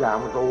ทุกอย่าง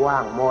มันก็ว่า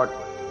งหมด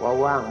พอ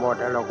ว่างหมด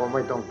แล้วเราก็ไ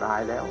ม่ต้องตาย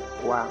แล้ว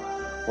ว่าง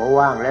พอ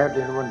ว่างแล้วที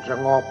นี้มันส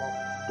งบ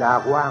จา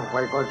กว่างไป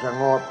ก็ส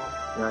งบ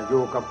อ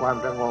ยู่กับความ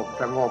สง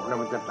บแล้ว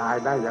มันจะตาย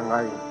ได้ยังไง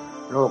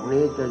โลก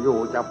นี้จะอยู่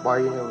จะไป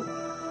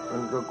มั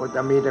นก็จ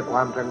ะมีแต่คว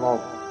ามสงบ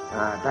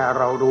ถ้า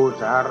เราดู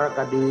สารค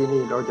ดี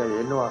นี่เราจะเ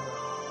ห็นว่า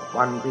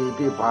1,000 ปี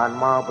ที่ผ่าน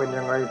มาเป็น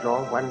ยังไง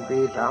2,000 ปี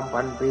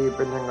3,000 ปีเ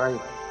ป็นยังไง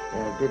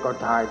ที่เขา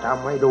ถ่ายท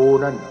ำให้ดู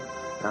นั่น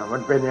มั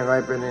นเป็นยังไง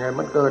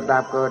มันเกิดดั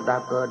บเกิ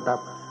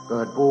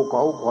ดภูเข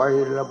าไฟ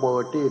ระเบิ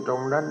ดที่ตร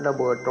งนั้นระ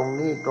เบิดตรง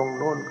นี้ตรง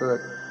โน้นเกิด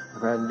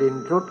แผ่นดิน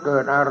ทรุดเกิ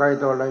ดอะไร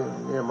ต่ออะไร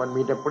เนี่ยมัน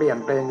มีแต่เปลี่ยน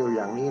แปลงอยู่อ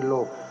ย่างนี้โล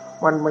ก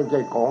มันไม่ใช่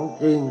ของ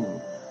จริง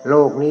โล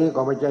กนี้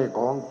ก็ไม่ใช่ข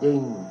องจริง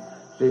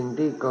สิ่ง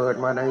ที่เกิด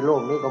มาในโล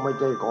กนี้ก็ไม่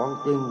ใช่ของ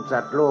จริงสั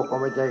ตว์โลกก็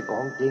ไม่ใช่ขอ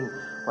งจริง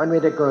มันไม่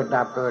ได้เกิด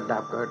ดั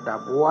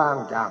บว่าง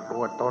จากตั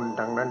วตน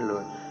ทั้งนั้นเล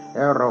ยแ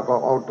ล้วเราก็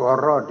เอาตัว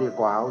รอดดี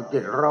กว่าเอาจิ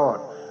ตรอด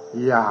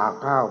อย่า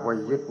เข้าไป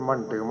ยึดมั่น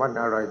ถือมั่น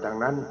อะไรทั้ง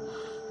นั้น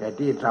แต่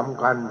ที่ส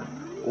ำคัญ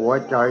หัว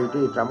ใจ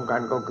ที่สำคั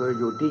ญก็คือ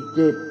อยู่ที่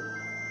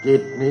จิ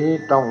ตนี้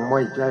ต้องไ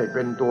ม่ใช่เ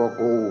ป็นตัว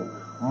กู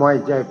ไม่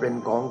ใช่เป็น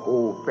ของกู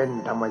เป็น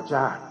ธรรมช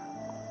าติ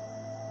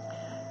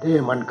ที่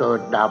มันเกิ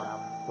ดดับ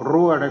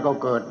รู้อะไรก็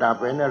เกิดดับ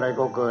เห็นอะไร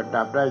ก็เกิด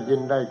ดับได้ยิ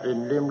นได้กลิ่น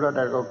ลิ้มรสอ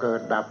ะไรก็เกิ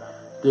ดดับ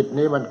จิต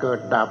นี้มันเกิด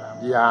ดับ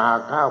อย่า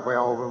เข้าไป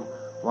เอา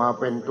มา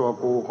เป็นตัว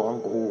กูของ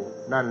กู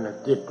นั่นน่ะ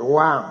จิต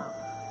ว่าง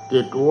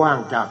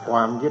จากคว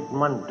ามยึด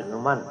มั่นถือ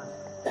มั่น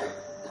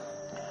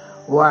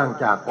ว่าง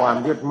จากความ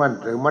ยึดมั่น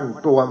ถือมั่น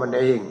ตัวมัน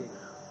เอง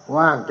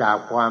ว่างจาก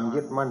ความ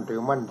ยึดมั่นถื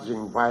อมั่นสิ่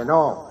งภายน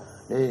อก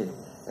นี่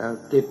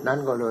จิตนั้น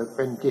ก็เลยเ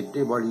ป็นจิต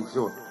ที่บริ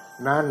สุทธิ์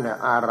นั่นแหละ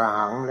อร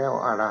หังแล้ว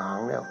อรหั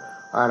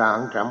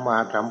งสัมมา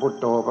สัมพุท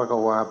โธภค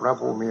วาพระ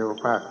ผู้มีพระ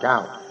ภาคเจ้า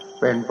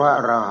เป็นพระอ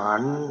รหั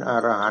น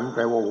ต์แป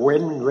ลว่าเว้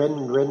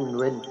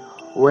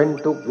น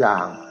ทุกอย่า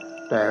ง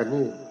แต่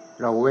นี่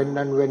เราเว้น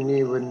นั้นเว้น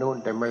นี้เว้นโน้น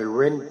แต่ไม่เ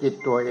ว้นจิต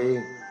ตัวเอง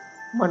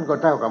มันก็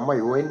เท่ากับไม่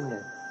เว้น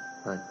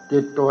จิ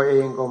ตตัวเอ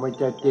งก็ไม่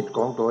ใช่จิตข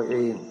องตัวเอ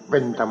งเป็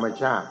นธรรม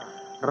ชาติ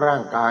ร่า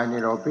งกายนี่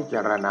เราพิจ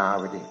ารณา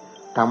ไปดิ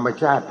ธรรม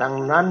ชาติทั้ง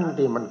นั้น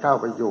ที่มันเข้า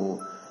ไปอยู่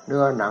เ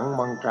นื้อหนัง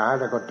มังสา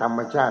แล้วก็ธรรม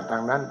ชาติทั้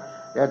งนั้น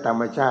และธร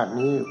รมชาติ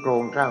นี้โคร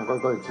งสร้างก็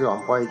เสื่อม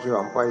ไป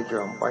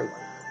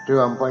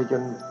จ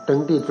นถึ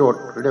งที่สุด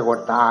เรียกว่า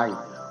ตาย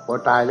พอ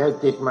ตายแล้ว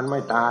จิตมันไ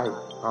ม่ตาย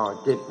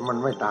จิตมัน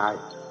ไม่ตาย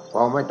พ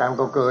อไม่ตาย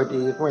ก็เกิด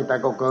อีกไม่ตาย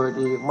ก็เกิด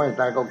อีกไม่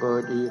ตายก็เกิ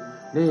ดอีก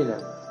นี่แหล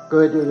ะเ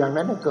กิดอยู่อย่าง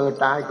นั้นเกิด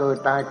ตาย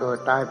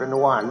เป็น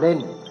ว่าเล่น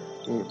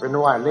นี่เป็น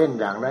ว่าเล่น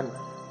อย่างนั้น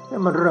นี่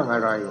มันเรื่องอ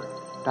ะไร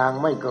ทาง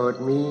ไม่เกิด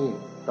มี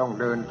ต้อง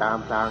เดินตาม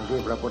ทางที่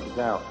พระพุทธเ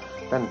จ้า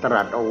ท่านต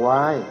รัสเอาไ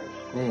ว้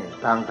นี่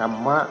ทางธรร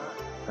มะ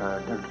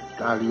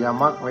อริย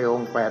มรรคในอ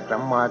งค์8สั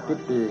มมาทิฏ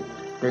ฐิ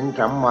ถึง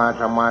สัมมา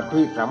สมา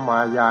ธิสัมมา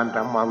ญาณ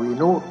สัมมาวิ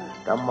มุต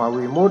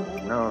ติ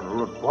ห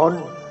ลุดพ้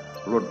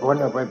น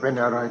ไปเป็น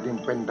อะไรที่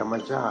เป็นธรรม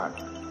ชาติ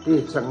ที่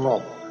สง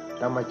บ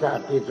ธรรมชา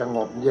ติที่สง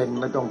บเย็น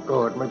ไม่ต้องเ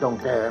กิดไม่ต้อง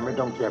แก่ไม่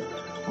ต้องเจ็บ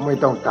ไม่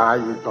ต้องตาย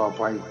อยู่ต่อ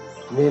ไป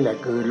นี่แหละ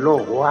คือโล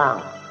กว่าง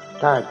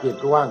ถ้าจิต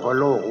ว่างก็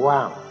โลกว่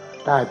าง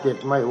ถ้าจิต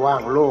ไม่ว่า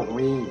งโลก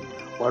มี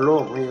พอโล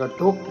กมีก็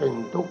ทุกสิ่ง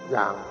ทุกอ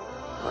ย่าง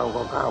เรา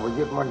ก็เข้าไป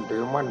ยึดมั่นถื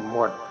อมั่นหม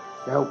ด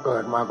แล้วเกิ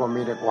ดมาก็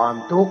มีแต่ความ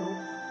ทุกข์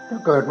ถ้า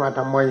เกิดมาท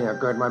ำไม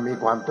เกิดมามี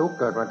ความทุกข์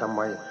เกิดมาทำไ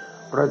ม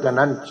เพราะฉะ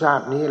นั้นชา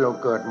ตินี้เรา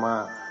เกิดมา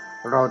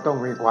เราต้อง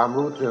มีความ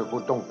รู้สึกกู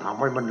ต้องทำ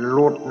ให้มันห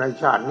ลุดใน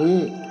ชาตินี้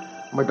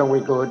ไม่ต้องไป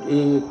เกิด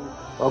อีก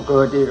พอเ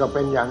กิดอีกก็เ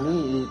ป็นอย่างนี้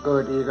อีกเกิ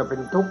ดอีกก็เป็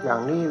นทุกข์อย่า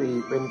งนี้อี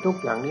กเป็นทุก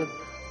ข์อย่างนี้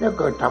แล้ว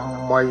เกิดท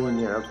ำไมเ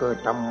นี่ยเกิด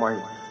ทำไม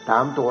ถา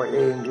มตัวเอ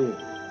งที่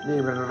นี่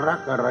มันรัก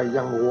อะไร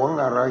ยังหวง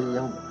อะไร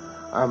ยัง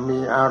มี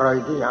อะไร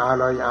ที่อะ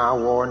ไรอา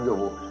วรณ์อ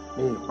ยู่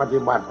นี่ปฏิ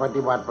บัติเ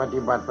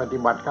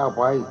ข้าไ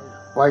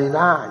ปห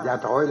น้าอย่า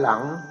ถอยหลั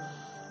ง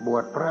บว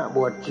ชพระบ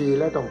วชชี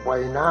แล้วต้องไป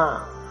หน้า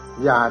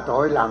อย่าถอ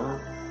ยหลัง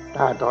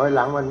ถ้าถอยห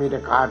ลังมันมีแต่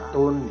ขาด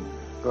ทุน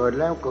เกิด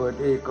แล้วเกิด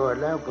อีกเกิด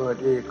แล้วเกิด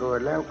อีกเกิด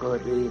แล้วเกิด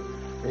อีก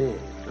นี่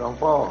หลวง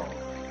พ่อ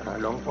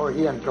เ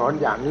อี้ยนสอน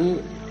อย่างนี้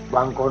บ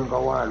างคนก็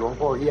ว่าหลวง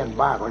พ่อเอี้ยน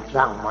บ้าก็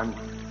ช่างมัน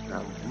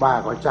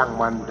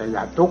แต่อ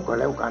ย่าทุกข์ก็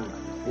แล้วกัน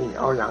นี่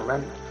เอาอย่างนั้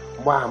น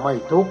บ้าไม่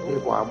ทุกข์ดี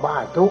กว่าบ้า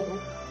ทุกข์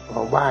เพร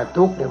าะบ้า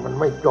ทุกข์เนี่ยมัน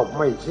ไม่จบ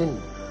ไม่สิ้น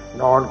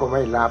นอนก็ไ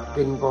ม่หลับ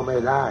กินก็ไม่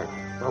ได้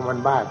เพราะมัน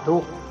บ้าทุ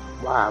กข์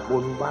บ้าบุ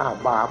ญบ้า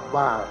บาป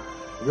บ้า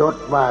ยศ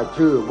บ้า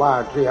ชื่อบ้า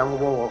เสียง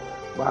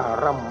บ้า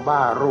ร่ำบ้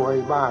ารวย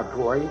บ้าถ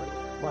วย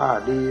บ้า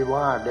ดี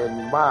บ้าเด่น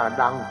บ้า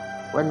ดัง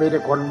มันมีแต่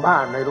คนบ้า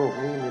ในโลก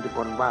นี้มีแต่ค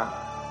นบ้า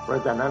เพรา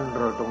ะฉะนั้นเ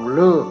ราต้องเ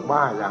ลิก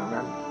บ้าอย่าง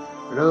นั้น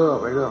เลิก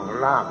ไปเรื่อง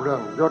ลาภเรื่อ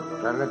งยศ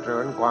สรรเสริ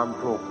ญความ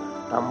สุข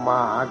ทำมา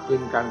หากิ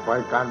นกันปล่อ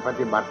ยการป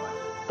ฏิบัติ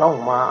ต้อง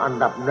มาอัน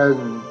ดับหนึ่ง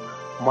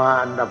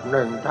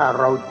ถ้า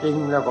เราจริง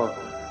แล้วก็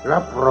รั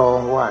บรอง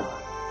ว่า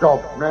จ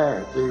บแน่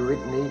ชีวิต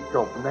นี้จ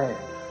บแน่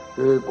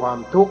คือความ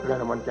ทุกข์เนี่ย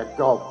มันจะ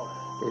จบ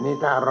ทีนี้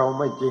ถ้าเรา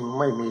ไม่จริง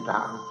ไม่มีท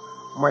าง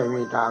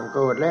เ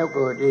กิดแล้วเ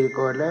กิดอีกเ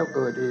กิดแล้วเ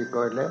กิดอีกเ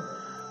กิดแล้ว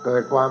เกิ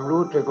ดความ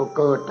รู้สึกก็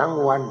เกิดทั้ง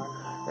วัน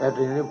แต่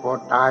ทีนี้พอ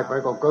ตายไป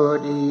ก็เกิด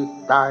อีก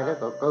ตายแล้ว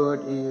ก็เกิด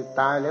อีก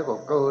ตายแล้วก็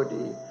เกิด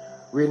อีก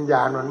วิญญ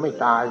าณมันไม่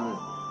ตายนี่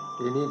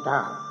ทีนี้ถ้า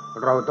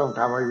เราต้องท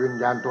ำให้วิญ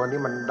ญาณตัวนี้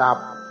มันดับ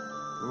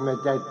ไม่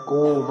ใช่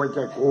กู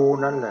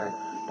นั่นแหละ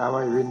ทำใ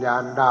ห้วิญญา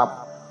ณดับ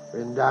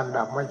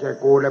ไม่ใช่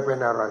กูแล้วเป็น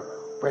อะไร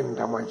เป็น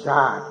ธรรมช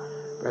าติ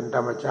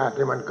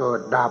ที่มันเกิด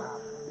ดับ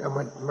แล้ว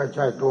มันไม่ใ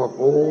ช่ตัว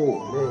กู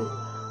นี่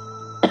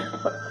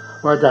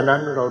เพราะฉะนั้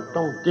นเรา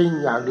ต้องจริง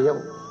อย่างเดียว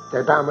แต่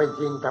ถ้าไม่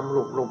จริงทำห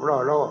ลุบ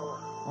ล่อ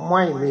ไ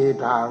ม่มี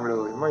ทางเล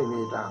ยไม่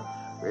มีทาง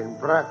เป็น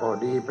พระก็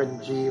ดีเป็น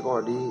ชีก็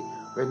ดี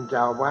เป็นช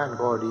าวบ้าน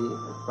ก็ดี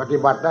ปฏิ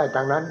บัติได้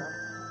ทั้งนั้น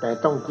แต่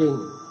ต้องจริง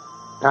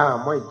ถ้า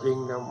ไม่จริง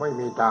ไม่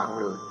มีทาง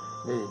เลย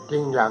นี่จริ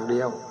งอย่างเดี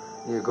ยว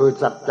นี่คือ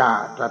สัจจะ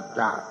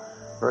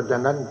เพราะฉะ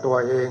นั้นตัว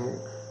เอง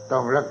ต้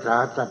องรักษา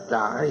สัจจ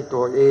ะให้ตั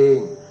วเอง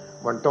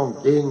มันต้อง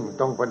จริง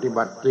ต้องปฏิ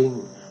บัติจริง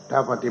ถ้า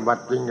ปฏิบั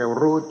ติจริงแล้ว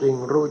รู้จริง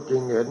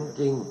เห็น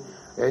จริ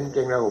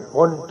งแล้ว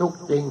พ้นทุกข์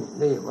จริง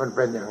นี่มันเ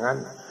ป็นอย่างนั้น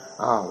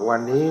วัน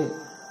นี้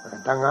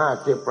ทั้ง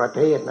50ประเ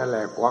ทศนั่นแหล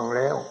ะกวางแ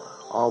ล้ว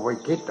เอาไป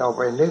คิดเอาไ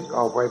ปนึกเอ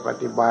าไปป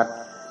ฏิบัติ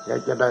อยา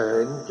กจะได้เ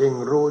ห็นจริง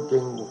รู้จริ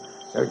ง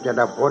แล้วจะไ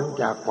ด้พ้น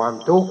จากความ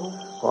ทุกข์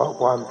ขอ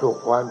ความสุข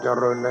ความเจ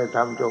ริญในธร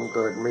รมจงเ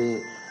กิดมี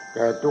แ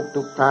ก่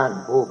ทุกท่าน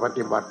ผู้ป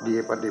ฏิบัติดี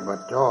ปฏิบั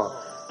ติชอบ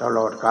ตล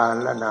อดกาล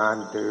และนาน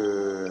เทอ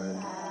ญ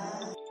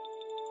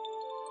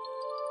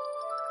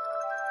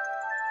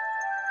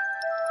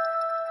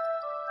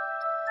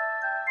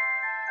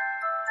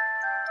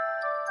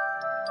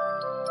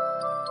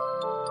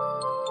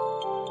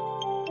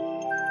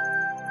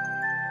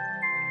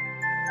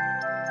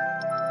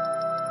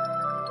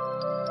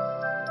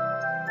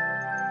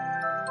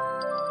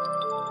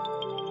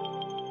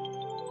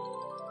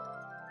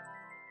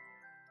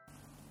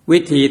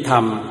วิธีท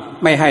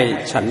ำไม่ให้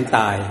ฉันต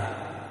าย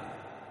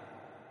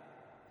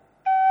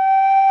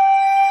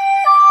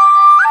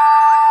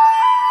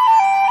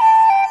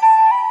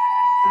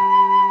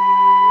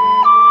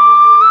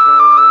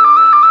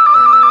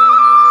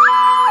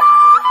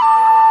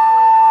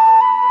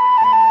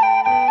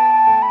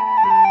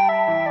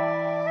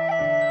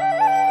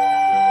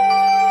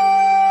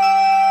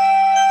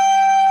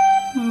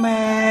แ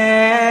ม้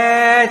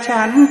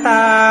ฉันต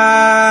า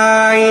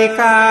ย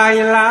กาย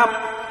ลับ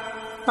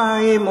ไป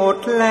หมด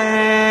แ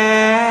ล้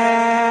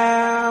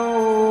ว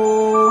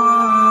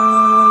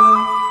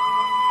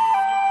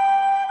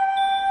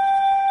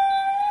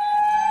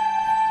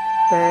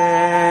แต่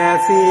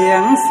เสีย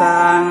ง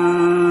สั่ง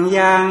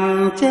ยัง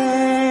แจ้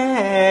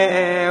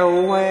ว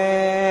แว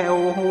ว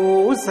หู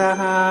ส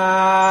หา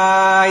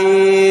ย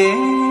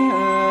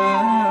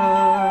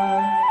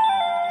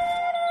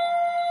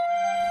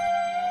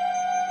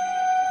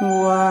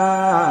ว่า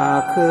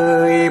เค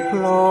ยพ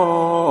ลอ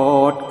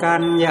ดกั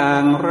นอย่า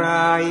งไร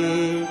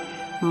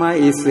ไม่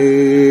เ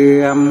สื่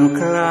อม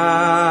คล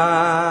า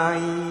ย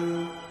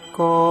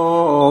ก็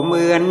เห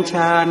มือน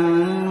ฉัน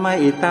ไม่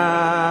ต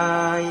า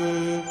ย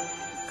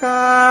ก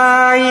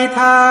าย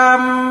ธรร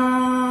ม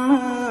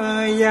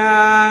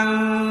ยัง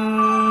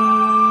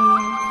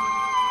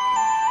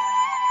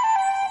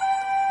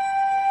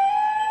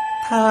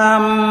ท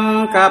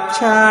ำกับ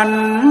ฉัน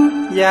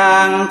อย่า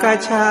งกับ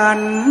ฉัน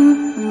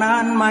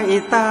นั้นไม่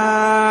ตา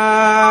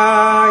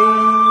ย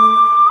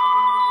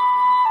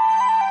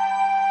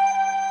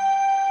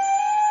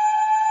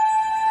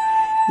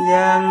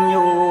ยังอ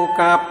ยู่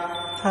กับ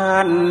ท่า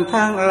น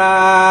ทั้งหล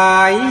า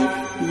ย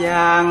อ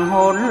ย่างห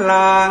นห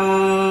ลัง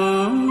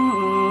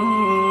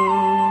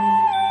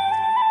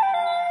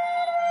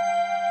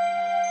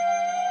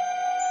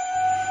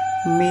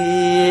มี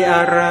อ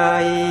ะไร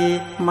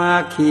มา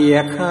เคีย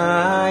ค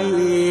าย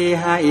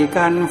ให้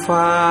กัน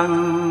ฟัง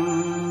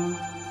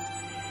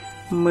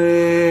เห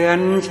มือ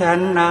นฉัน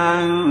นั่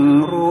ง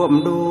ร่วม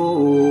ด้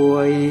ว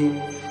ย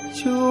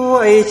ช่ว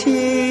ย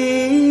ชี้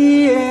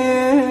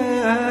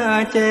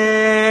แจ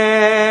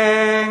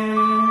ง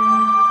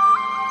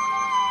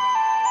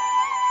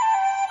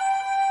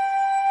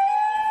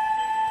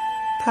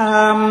ท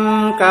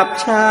ำกับ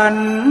ฉัน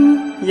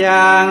อ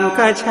ย่าง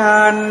กับฉั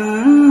น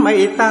ไม่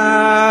ตา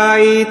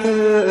ยเ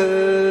ถิ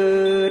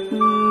ด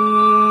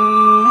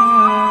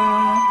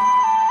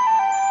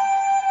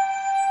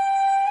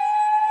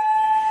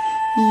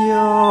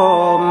ย่อ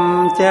ม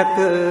จะเ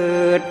กิ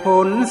ดผ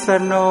ลส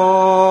น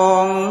อ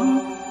ง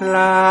หล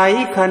าย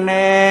แขน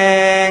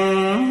ง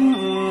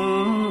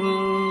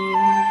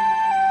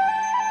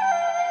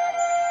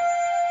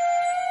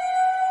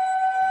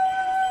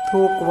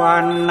ทุกวั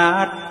นนั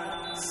ด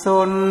ส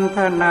นท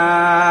นา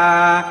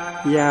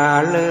อย่า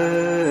เลิ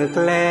ก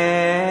แล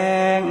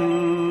ง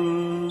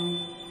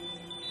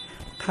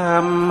ท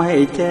ำให้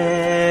แจ้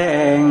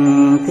ง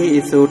ที่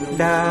สุด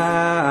ได้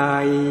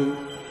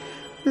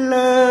เ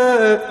ลิ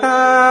กต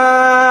า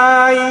ย